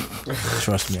program.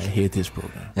 Trust me, I hate his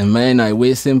program. And mine are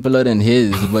way simpler than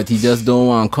his, but he just don't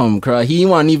want to come cry. He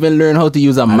won't even learn how to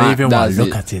use a Mac. I don't even want to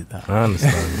look at it. I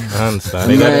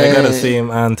understand. I got the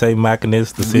same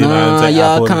anti-Macness, the same anti-Apple.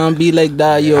 Y'all can't be like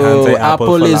that, yo.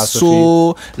 Apple is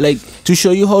so, like, to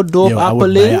show you how dope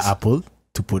Apple is. I would buy Apple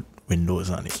to put Windows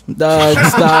on it. Dog,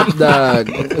 stop, dog.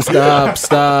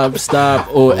 Stop.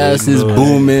 OS is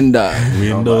booming, dog.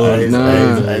 Windows.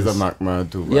 I a Mac man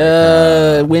too.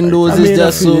 Yeah, Windows is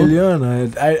just so.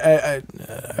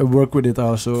 I work with it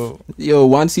also. Yo,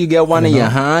 once you get one in your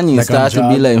hand, you like start to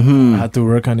be like, I had to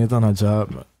work on it on a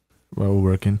job while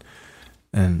working,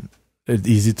 and it's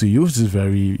easy to use. It's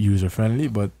very user friendly,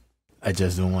 but I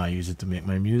just don't want to use it to make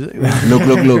my music.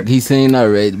 Look. He's saying that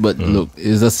right, but look,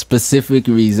 there's a specific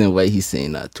reason why he's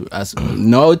saying that too.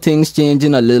 Now things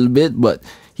changing a little bit, but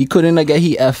he couldn't get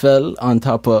his FL on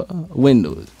top of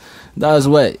Windows. That's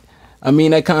why. I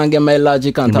mean, I can't get my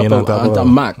Logic on top of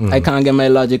Mac. I can't get my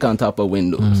Logic on top of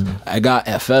Windows. I got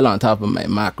FL on top of my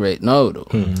Mac right now, though.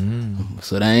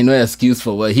 So there ain't no excuse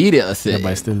for what he did say. Yeah, but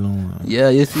I still don't. Yeah,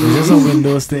 you see, it's just a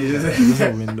Windows thing. It's just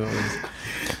a Windows.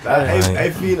 I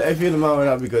feel the man with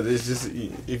that, because it's just,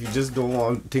 if you just don't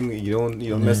want thing, you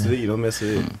don't mess with it. You don't mess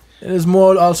with it. It's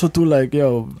more also too like,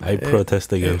 yo, I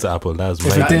protest against Apple. That's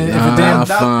that's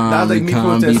like me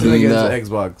protesting against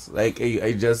Xbox. Like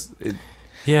I just.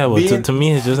 Yeah, well, to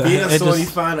me, it's just being a Sony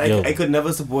fan. I could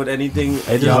never support anything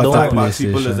I just don't Xbox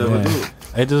people has ever do.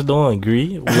 I just don't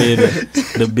agree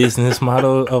with the business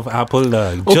model of Apple.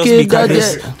 Okay,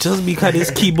 just because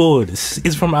this keyboard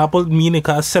is from Apple, mean it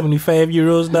costs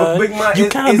 €75. But you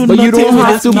can't do but nothing. You don't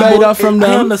have to buy that from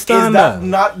them. I understand that.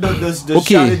 Not the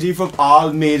strategy from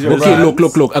all major brands.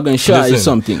 Look. I'm gonna show you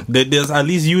something. There's at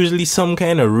least usually some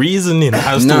kind of reasoning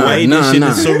as to why this shit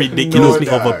is so ridiculously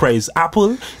overpriced.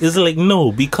 Apple is like,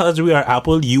 no, because we are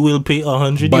Apple, you will pay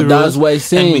 €100. But that's why I'm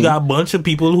saying. And we got a bunch of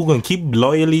people who can keep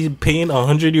loyally paying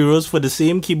 €100 for the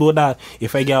same keyboard that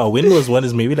if I get a Windows one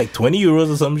is maybe like €20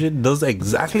 or some shit, does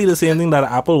exactly the same thing that an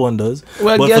Apple one does.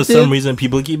 Well, but for some reason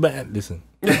people keep buying. Listen.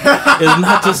 It's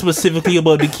not just specifically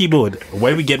about the keyboard.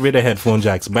 Why we get rid of headphone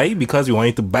jacks? Because you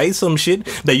wanted to buy some shit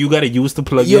that you gotta use to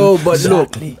plug in. But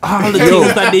look, all the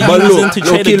things that they using to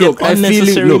try to get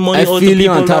unnecessary money out of people.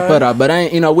 On top of that, but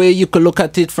in a way you could look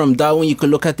at it from that one, you could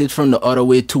look at it from the other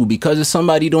way too. Because if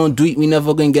somebody don't do it, we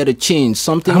never gonna get a change.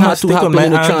 Something has to happen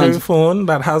in the Android phone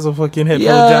that has a fucking headphone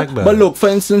jack. But look, for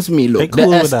instance, the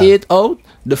S8 out.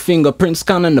 The fingerprint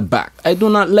scan on the back. I do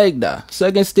not like that. So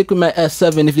I can stick with my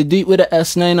S7. If you do it with the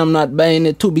S9, I'm not buying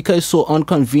it too, because it's so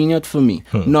inconvenient for me.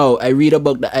 No, I read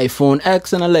about the iPhone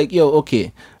X and I'm like, yo,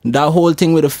 okay, that whole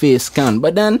thing with the face scan.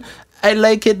 But then I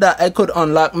like it that I could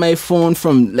unlock my phone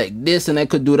from like this and I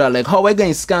could do that. Like how I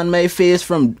gonna scan my face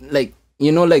from like,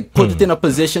 you know, like put it in a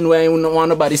position where I don't want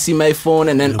nobody see my phone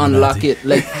and then unlock it.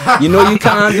 Like, you know, you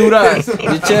can't do that.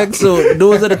 You check. So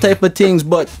those are the type of things.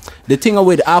 But the thing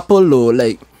with Apple though,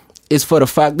 like, is for the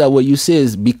fact that what you say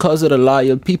is because of the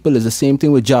loyal people is the same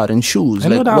thing with Jordan shoes. I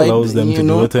know like, that why, allows them to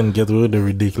do it and get rid of the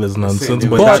ridiculous nonsense,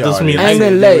 but that just means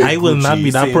I will not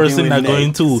be that person that's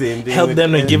going to help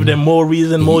them and give them more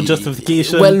reason, more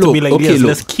justification to be like, okay, yes,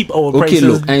 let's keep our prices.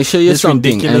 Look, and show you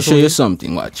something. And show you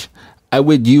something. Watch. I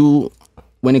with you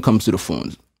when it comes to the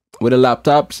phones. With the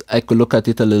laptops, I could look at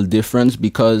it a little different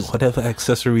because whatever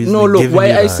accessories. No, look,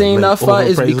 why I saying that far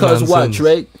is because watch,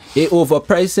 right? It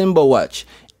overpricing, but watch.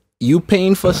 You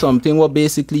paying for something where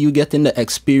basically you getting the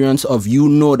experience of you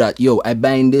know that, yo, I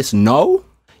buying this now,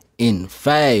 in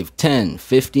 5, 10,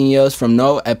 15 years from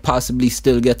now, I possibly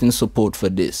still getting support for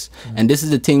this. And this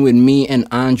is the thing with me and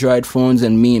Android phones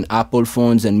and me and Apple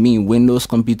phones and me and Windows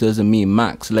computers and me and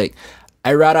Macs. Like,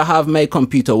 I rather have my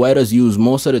computer where it's used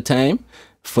most of the time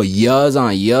for years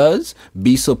and years,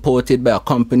 be supported by a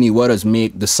company where does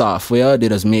make the software, they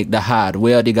does make the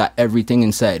hardware, they got everything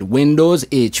inside. Windows,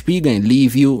 HP gonna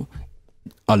leave you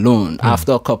alone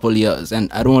after a couple years, and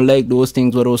I don't like those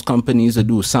things where those companies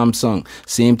do. Samsung,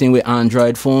 same thing with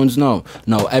Android phones. Now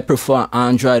I prefer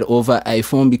Android over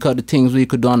iPhone because the things we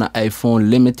could do on an iPhone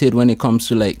limited when it comes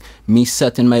to like me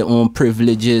setting my own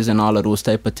privileges and all of those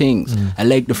type of things. I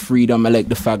like the freedom. I like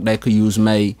the fact that I could use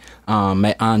my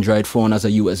my Android phone as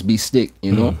a USB stick,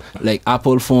 you know. Like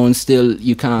Apple phone still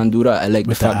you can't do that. I like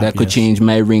the fact that I could change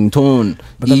my ringtone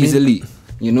easily,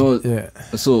 you know.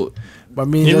 So but I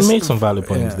mean, you make some valid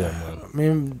points there, man. I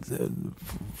mean,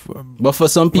 but for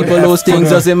some people, those things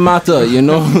doesn't matter, you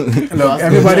know. Look,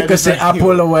 everybody could say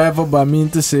Apple or whatever, but I mean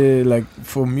to say, like,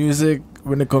 for music,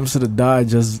 when it comes to the DAW, I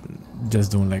just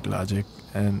don't like Logic,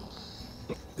 and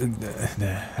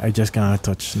I just can't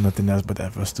touch nothing else but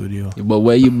FL Studio. But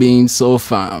where you being so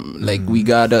fam? Like we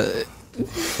gotta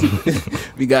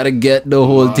get the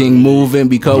whole thing moving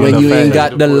because when you ain't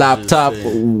got the laptop,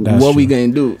 what we gonna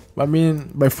do? I mean,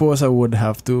 by force I would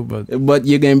have to, but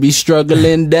you're gonna be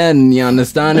struggling then, you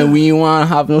understand? And we want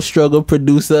to have no struggle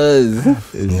producers.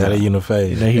 You gotta unify.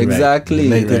 Exactly.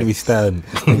 Like we stand.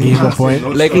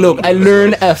 Point. Like, look, I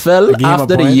learned FL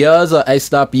after the years I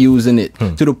stopped using it.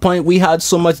 To the point we had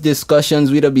so much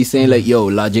discussions, we'd be saying like, yo,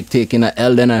 Logic taking an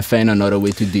L, then I find another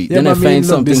way to do it. Then I find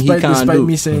something he can't do. Despite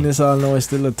me saying this all now, I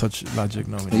still a touch Logic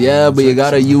now. Yeah, but you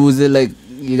gotta use it, like,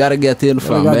 you gotta get it,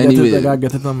 fam. Anyway, I gotta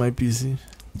get it on my PC.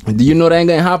 Do you know that ain't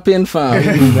gonna happen, fam?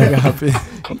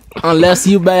 Unless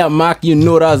you buy a Mac, you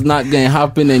know that's not gonna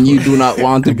happen, and you do not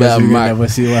want to buy a Mac. Never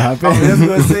see what happens. I was just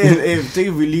gonna say,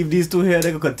 if we leave these two here,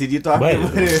 they can continue talking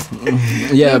about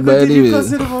it. Yeah, but anyway,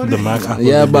 the Mac.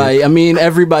 Yeah, but I mean,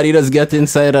 everybody does get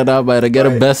inside of that, but to get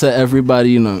a best at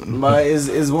everybody, you know. But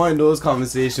it's one of those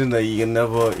conversations that you can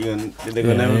never, they're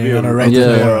gonna never be a right.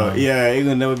 You're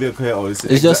gonna never be a clear.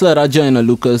 It's just like I joined a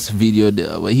Lucas video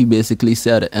there, where he basically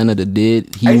said at the end of the day,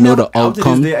 he know the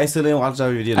outcome. I still didn't watch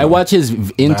that video. I watched his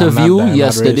interview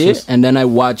yesterday, and then I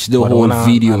watched the whole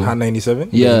video. On 97?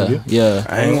 Yeah.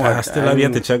 I still have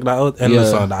yet to check that out and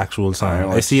listen to the actual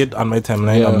song. I see it on my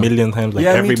timeline a million times. Like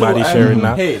everybody sharing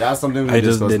that. Hey, that's something we I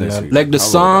just didn't like the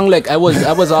song. Like I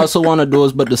was also one of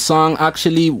those, but the song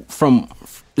actually from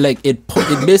like it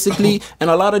basically, and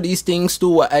a lot of these things too.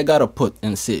 What I gotta put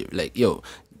and say, like, yo,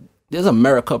 there's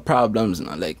America problems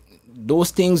now. Like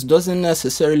those things doesn't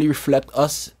necessarily reflect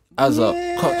us as a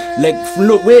like.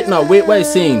 Look, wait, what I'm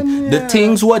saying. The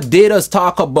things what they does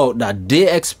talk about that they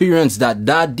experience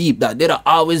that deep, that there'll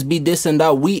always be this and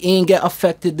that. We ain't get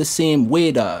affected the same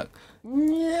way, dog.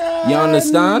 Yeah, you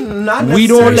understand? We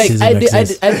don't like.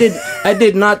 I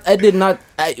did not.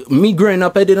 Me growing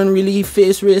up, I didn't really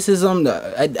face racism.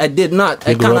 I did not.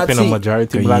 I grew up cannot in say. a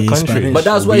majority black country, but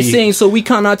that's what I'm saying. So we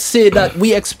cannot say that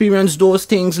we experience those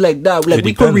things like that. Like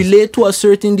we could relate to a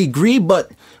certain degree,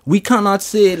 but we cannot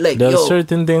say like there are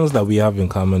certain things that we have in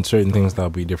common, certain things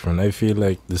that be different. I feel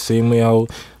like the same way how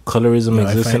colorism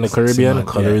exists in the Caribbean,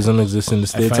 colorism exists in the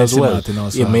States as well.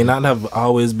 It may not have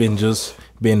always been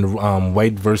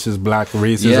white versus black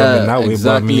racism in that way, but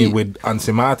I mean with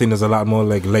Ansi Martin there's a lot more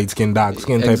like light skin, dark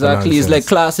skin type of nonsense. It's like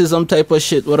classism type of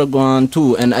shit what are going on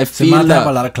too, and I feel that have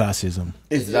a lot of classism.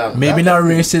 Exactly. Maybe not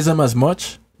racism as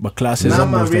much, But classism, Nah,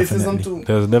 man, most racism definitely. too.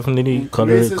 There's definitely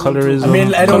Racism colorism. I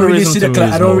mean, I don't really see the Colorism to me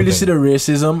I is don't one really thing. see the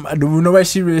racism. I don't know where I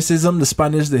see racism. The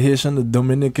Spanish, the Haitian, the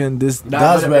Dominican. That's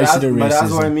where I see the racism. But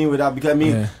that's what I mean with that. Because I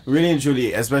mean, Yeah. really and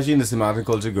truly, especially in the Samaritan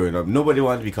culture growing up, nobody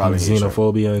wanted to be called a Haitian.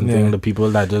 Xenophobia and Yeah. thing. The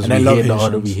people that just And I we love hate the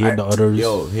other, we Haitians. hate the others.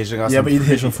 Yo, Haitian got Yeah, some but eat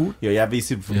pretty- Haitian food. Yo, you have these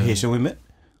Haitian women.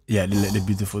 Yeah, they're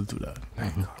beautiful too. That.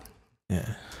 Yeah.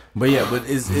 But yeah, but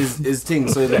it's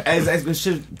things. So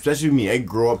especially me, I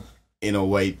grew up in a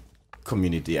white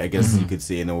community. I guess you could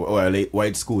say or like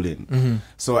white schooling.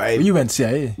 So You went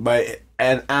CIA.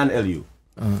 and LU.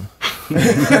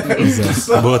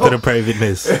 Both of the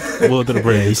privateness. Both of the You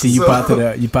private. see, you part of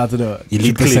the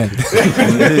Elite 3%.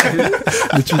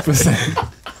 The 3%.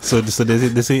 So this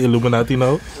is Illuminati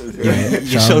now. Yeah,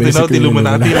 You shouting out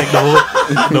Illuminati like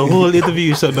the whole interview.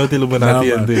 You shouting out Illuminati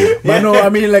Nah, and man. thing. But no, I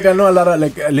mean, like I know a lot of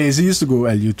like Lazy used to go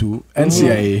LU too and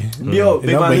CIA. Yo, You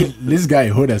big know, man, but this guy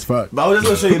hood as fuck. but I was just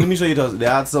gonna show you. Let me show you. They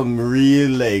had some real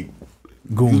like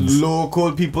Goons.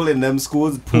 local people in them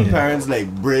schools. Poor parents like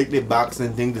break their backs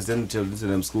and things to send children to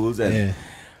them schools, and Yeah.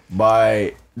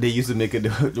 they used to make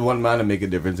one man to make a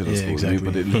difference in the Yeah, school.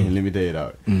 exactly. Let me tell you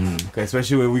that. Okay,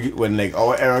 especially when like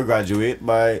our era graduate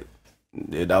by,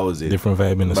 that was it. Different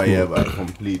vibe in the But school. yeah, but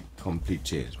complete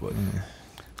change. But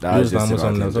that It was was just almost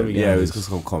about that's what we yeah, got. it was just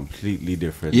completely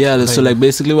different. Yeah, so like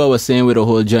basically what I was saying with the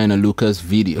whole Joyner Lucas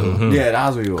video. Yeah,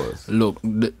 that's what it was. Look,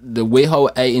 the way how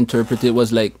I interpret it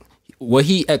was like what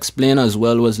he explained as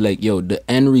well was like, yo, the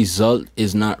end result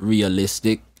is not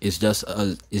realistic. It's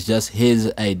just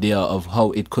his idea of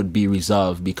how it could be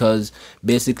resolved, because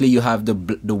basically you have the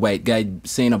white guy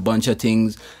saying a bunch of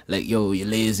things like, yo, you're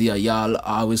lazy, or y'all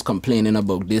always complaining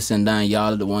about this and that,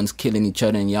 y'all the ones killing each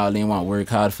other and y'all ain't want to work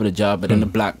hard for the job. But then the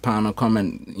black panel come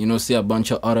and, you know, say a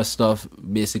bunch of other stuff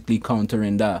basically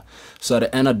countering that. So at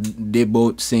the end of they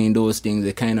both saying those things,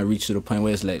 they kind of reach to the point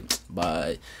where it's like,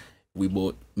 bye, we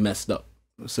both messed up.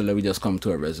 So let me just come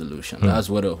to a resolution. That's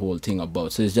what the whole thing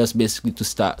about. So it's just basically to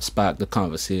spark the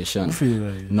conversation.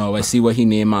 No, I see what he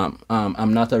named.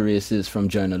 I'm not a racist from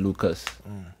Joyner Lucas.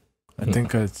 I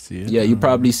think I see it. Yeah, you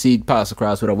probably see it pass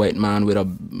across with a white man with a.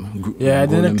 Yeah, I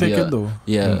didn't golden click beard. it though.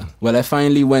 Yeah. Well, I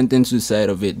finally went into the side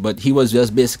of it, but he was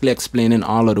just basically explaining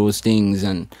all of those things,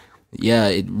 and yeah,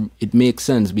 it makes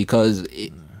sense because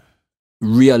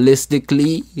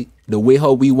realistically, the way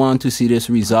how we want to see this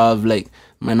resolved, like,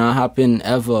 might not happen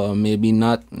ever. Maybe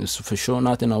not. For sure,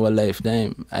 not in our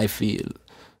lifetime. I feel.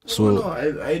 So no,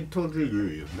 I totally agree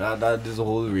with you. That this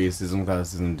whole racism,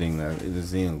 classism thing, that it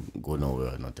just ain't go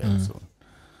nowhere, nothing. So,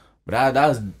 but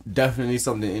that's definitely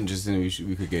something interesting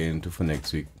we could get into for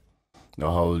next week. The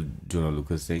whole Joyner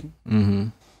Lucas thing.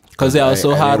 because they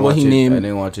also I had didn't what he watch it. I named.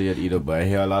 didn't watch it yet either, but I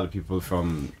hear a lot of people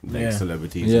from like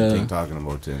celebrities Yeah. and things talking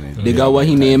about it. And They got what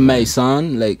he named my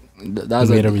son. Like that's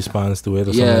He made a a response to it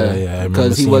or yeah, something. Yeah, I remember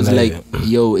because he seeing was that, like, yeah.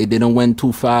 yo, it didn't went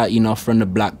too far enough from the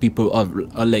black people,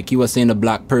 or like he was saying the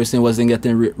black person wasn't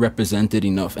getting represented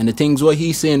enough. And the things what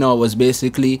he's saying now was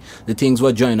basically the things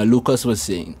what Joyner Lucas was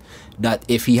saying, that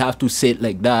if he have to say it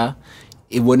like that,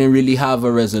 it wouldn't really have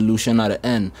a resolution at the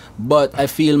end. But I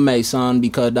feel my son,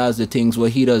 because that's the things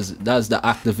what he does, that's the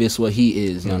activist what he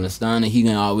is, you understand? And he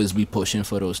can always be pushing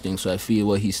for those things. So I feel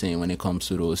what he's saying when it comes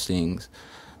to those things.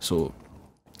 So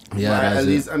yeah, but that's at it.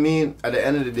 least, I mean, at the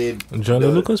end of the day, Joyner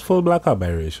Lucas full black or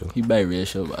biracial? He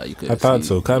biracial, but you could I thought see.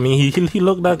 so. 'Cause I mean, he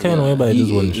looked that kind of way, but I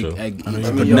just wasn't sure. I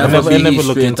mean, never I never be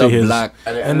look straight into up his. black.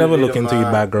 At the I end never of the look day, into his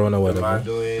background or the man whatever.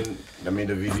 doing, I mean,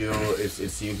 the video, it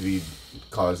seemed to be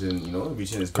causing,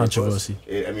 reaching its Controversy. purpose.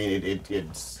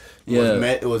 It Yeah.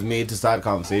 it was made to start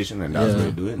conversation, and that's what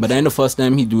it's doing. But then the first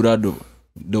time he do that,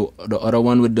 the other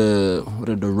one with the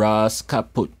Ross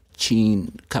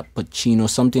cappuccino,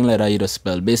 something like that, you just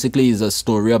spell. Basically, it's a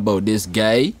story about this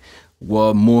guy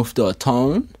who moved to a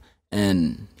town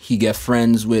and he get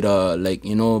friends with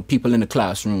people in the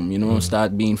classroom,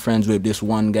 start being friends with this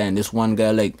one guy, and this one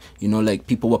guy like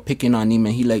people were picking on him,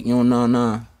 and he like,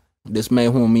 nah, this my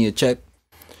homie, a check.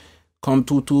 Come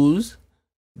tutus.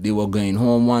 They were going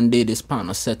home one day. This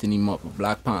partner setting him up, a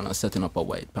black partner setting up a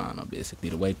white partner. Basically,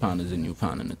 the white partner is a new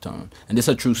partner in the town, and this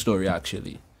is a true story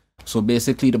actually. So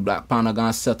basically, the black partner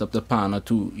gonna set up the partner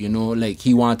too. Like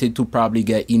he wanted to probably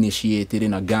get initiated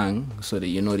in a gang, so that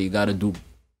they gotta do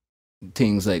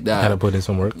things like that. Had to put in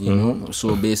some work.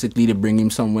 So basically, they bring him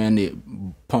somewhere and they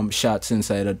pump shots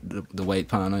inside of the white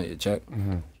partner. You check.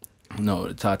 No,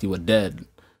 they thought he was dead,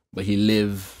 but he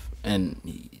lived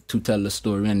to tell the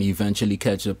story, and he eventually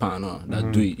catch the partner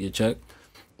that do it. You check.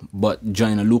 But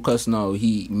Joyner Lucas now,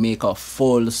 he make a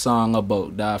full song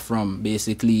about that from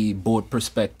basically both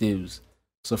perspectives.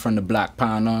 So from the black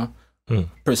partner,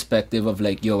 perspective of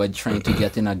like, yo, we're trying to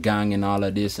get in a gang and all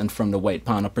of this, and from the white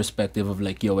partner perspective of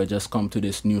like, yo, we just come to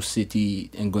this new city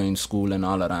and going to school and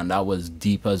all of that, and that was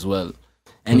deep as well.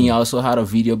 And he also had a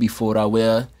video before that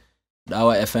where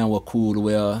our FM were cool,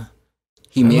 where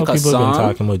he make a people song. Been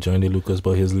talking about Johnny Lucas,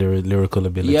 about his lyrical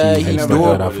ability. Yeah, he's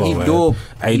dope. He's dope.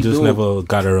 I just never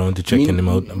got around to checking him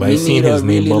out. But I seen his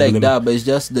name really like bubbling that, but it's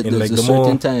just the like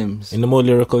certain times. In the more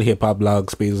lyrical hip hop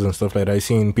blog spaces and stuff like that, I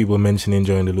seen people mentioning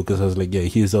Johnny Lucas. I was like, yeah,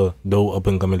 he's a dope up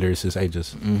and coming lyricist. I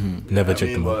just never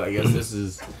checked him out. I guess this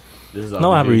is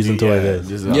no, I have a reason to, I guess.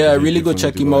 Yeah, really go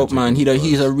check him out, man.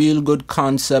 He's a real good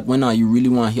concept. When you really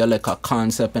want to hear like a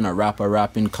concept and a rapper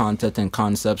rapping content and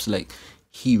concepts, like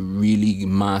he really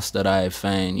mastered, I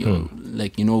find.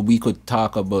 Like, you know, we could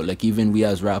talk about, like, even we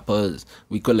as rappers,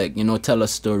 we could, like, you know, tell a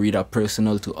story that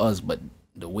personal to us, but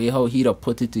the way how he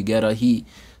put it together, he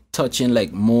touching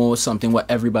like more something what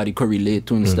everybody could relate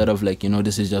to instead of like, you know,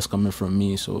 this is just coming from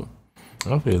me. So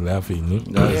I feel laughing.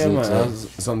 Yeah, man,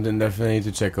 that's something definitely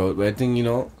to check out. But I think, you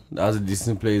know, that's a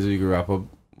decent place where you can wrap up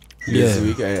this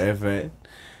week. I find.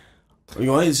 You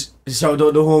want to shout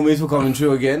out the homies for coming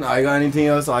through again? Are you got anything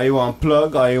else? Are you want to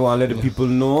plug? Are you want to let the people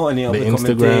know? Any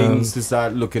upcoming things to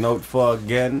start looking out for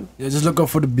again? Yeah, just look out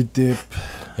for the beat tape.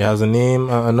 He has a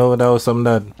name. I know that was something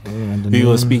that we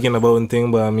were speaking about and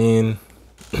thing, but I mean,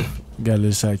 got a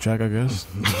little sidetrack, I guess.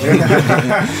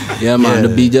 Yeah, man. The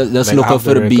beat, just like look out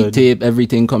for the beat record. tape.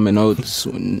 Everything coming out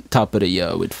soon, top of the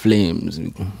year with Flames.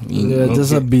 Yeah,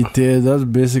 just a beat tape. That's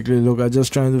basically, look, I'm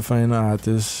just trying to find an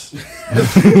artist.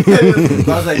 I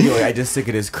was like, yo, I just sick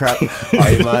of this crap.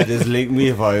 I might just link me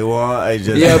if I want. I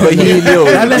just But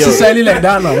Not necessarily like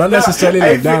that, no. Not necessarily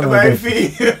like that, no. But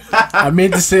I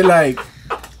mean to say, like,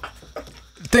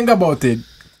 think about it.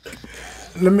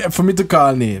 For me to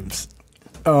call names.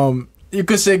 You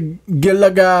could say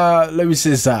Gilaga, let me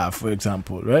say Zaf, for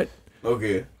example, right?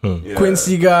 Okay. Yeah.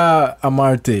 Quincy got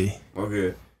Amarte.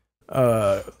 Okay.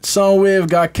 Soundwave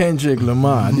got Kendrick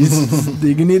Lamar.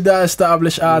 You need that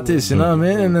established artist, you know what I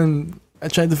mean? And then I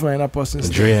tried to find that person.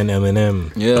 Dre and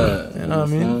Eminem. Yeah. You know what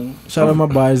I mean? Shout out my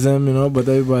boys them, you know, but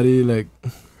everybody like.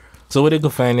 So where they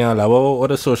could find y'all? Like,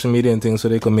 what are social media and things so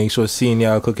they could make sure seeing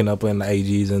y'all cooking up on the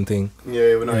IGs and things?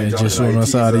 Yeah, we're not Just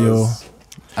Audio.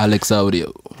 Alex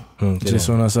Audio. Just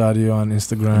Audio on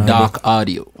Instagram. Dark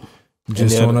Audio.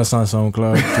 Just Sonas on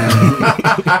SoundCloud.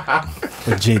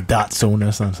 J.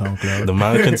 Sonas on SoundCloud. The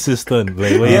man consistent.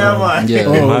 Like, man. Yeah.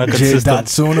 Oh, J.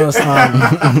 Sonas on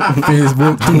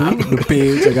Facebook too. The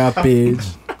page, I got page.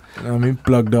 You know what I mean?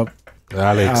 Plugged up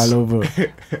Alex. all over.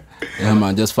 Yeah,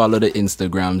 man. Just follow the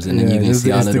Instagrams and then you can just see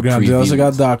the all of the Instagram. previews. They also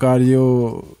got Dark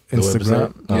Audio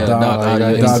Instagram. website? Yeah, Dark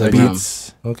Audio Dark Instagram.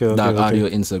 Beats. Okay. Dark Audio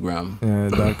Instagram. Yeah,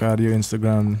 Dark Audio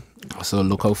Instagram. So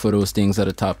look out for those things at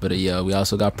the top of the year. We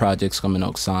also got projects coming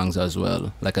out, songs as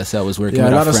well. Like I said, I was working Yeah,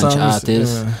 with a a lot of French songs,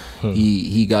 artist. yeah.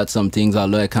 He got some things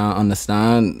although I can't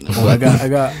understand. I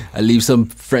got I leave some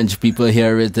French people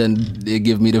hear it and they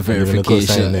give me the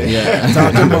verification. Yeah.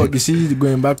 talking about, you see,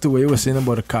 going back to what you were saying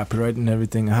about the copyright and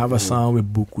everything. I have a song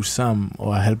with Buku Sam,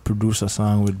 or I help produce a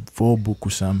song for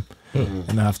Buku Sam,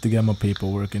 and I have to get my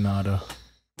paperwork in order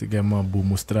to get my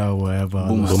Bumustra or whatever.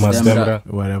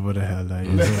 Whatever the hell that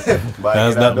is.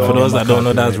 For those that don't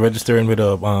know, that's registering with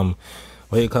a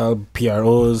what you call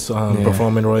PROs,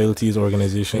 Performing Royalties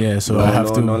Organization. Yeah, so I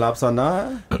have to. No laps on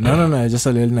that? No, just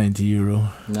a little €90.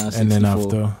 Nah, And then 64.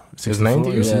 after. It's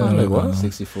 90 or something like what?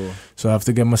 64. So I have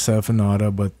to get myself in order,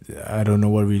 but I don't know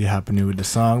what really happening with the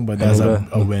song. But that's a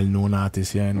well-known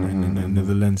artist here in the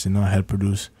Netherlands, you know, I help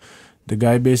produce. The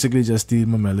guy basically just steal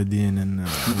my melody and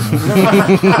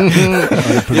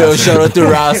Yo, shout out to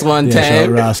Ross one shout out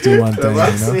time. Ras too one time,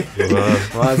 you know.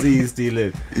 Why you steal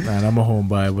it? Man, I'm a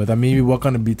homeboy, but I mean, we work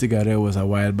on the beat together. It was a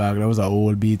while back. That was an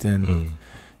old beat, and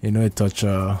you know, it touched.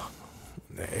 There's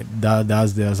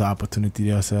an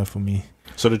opportunity there for me.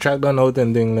 So the track done out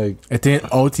and thing like It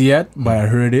ain't out yet, but I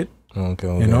heard it.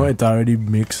 okay. You know, it already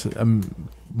mixed,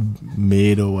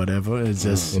 made or whatever. It's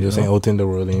just You're just saying out in the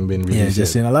world ain't been released. yeah,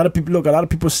 just saying. A lot of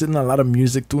people sitting on a lot of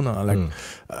music too now. Like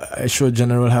I sure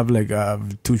General have like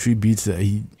 2-3 beats that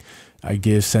I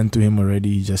gave sent to him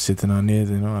already. He just sitting on it.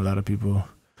 You know, a lot of people.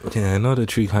 Yeah, I know the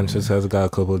Tree Conscious has got a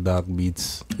couple dark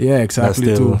beats. Yeah, exactly.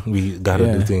 That still too. we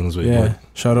gotta do things with. Yeah,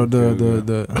 shout out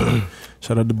the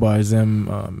shout out the boys them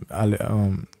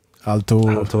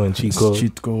Alto and Cheat Code.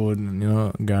 Cheat Code, and, you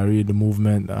know, Gary, the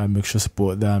movement. I make sure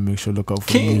support that. I make sure look out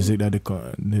for the music that they're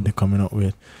coming up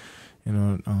with. You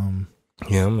know,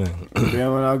 Yeah, man. Yeah,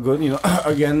 man, all good. You know,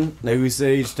 again, like we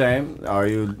say each time,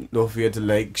 don't forget to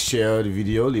like, share the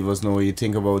video, leave us know what you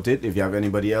think about it. If you have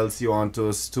anybody else you want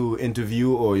us to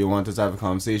interview or you want us to have a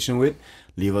conversation with,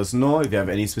 leave us know. If you have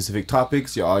any specific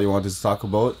topics you want us to talk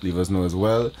about, leave us know as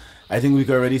well. I think we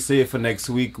can already say for next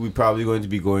week, we're probably going to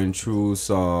be going through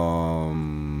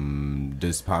some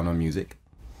Hispano music.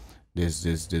 This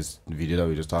video that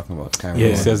we were just talking about.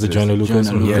 It says the Joyner Lucas.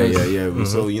 Yeah.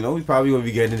 So, we probably will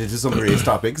be getting into some race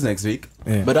topics next week.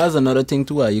 Yeah. But that's another thing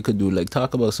too, you could do, like,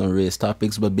 talk about some race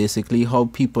topics, but basically how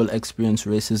people experience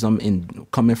racism in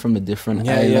coming from the different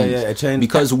islands.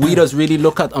 Because we just really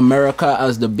look at America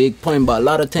as the big point, but a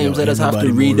lot of times let us have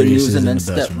to read the news and then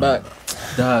step back.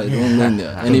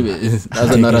 Anyway,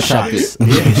 that's another topic.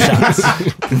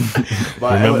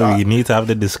 Remember, we need to have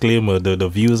the disclaimer: the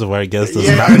views of our guests does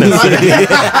not necessarily.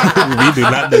 We do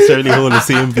not necessarily hold the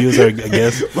same views as our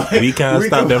guests. We can't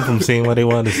stop them from saying what they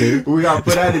want to say. We got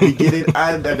put at the beginning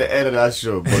and at the end of that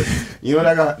show, but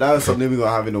that was something we're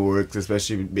gonna have in the works,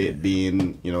 especially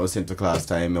being Sinterklaas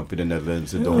time up in the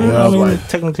Netherlands.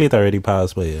 Technically, it already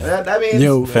passed, but yeah. That means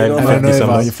I don't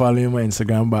know if you follow my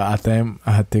Instagram, but at the time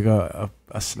I had to take a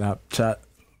Snapchat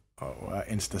or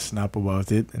Insta snap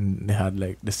about it, and they had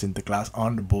like the Sinterklaas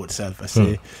on the boat itself. I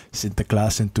say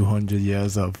Sinterklaas in 200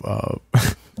 years of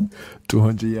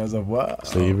 200 years of what?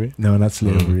 Slavery? No, not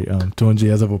slavery. 200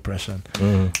 years of oppression.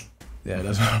 Yeah,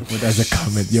 that's what I put as a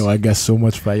comment. I got so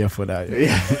much fire for that.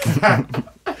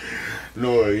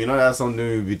 No, that's something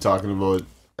we'll be talking about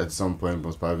at some point,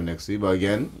 most probably next week. But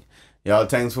again, y'all,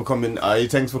 thanks for coming.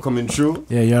 Thanks for coming through.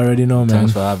 Yeah, you already know, man.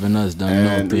 Thanks for having us.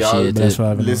 Appreciate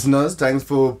it. Listeners, thanks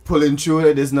for pulling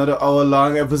through. This is another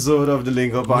hour-long episode of the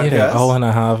Link Up podcast. Yeah, hour and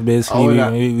a half, basically.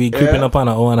 We creeping up on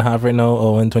an hour and a half right now,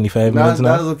 or in 25 minutes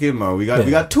now. That's okay, man. We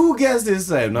got two guests this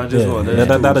time, not just one. That's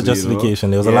a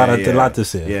justification. There was a lot to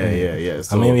say. Yeah.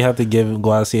 So, we have to give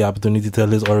Guasi opportunity to tell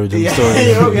his origin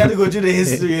story. We have to go through the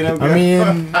history. I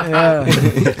mean, yeah.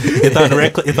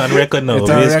 It's on record now.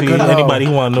 Basically, anybody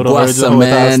who want to know the origin.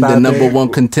 Man, the number one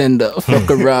contender.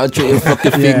 Fuck around, throw your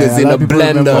fucking fingers in a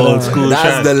blender.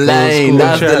 That's the line.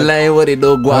 That's the line where they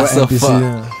don't Guasa fuck.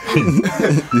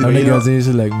 How many guys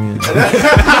used to like me?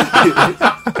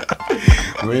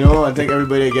 I thank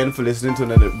everybody again for listening to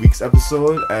another week's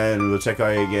episode, and we'll check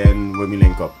out again when we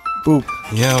link up. Boop.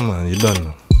 Yeah, man, you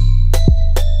done.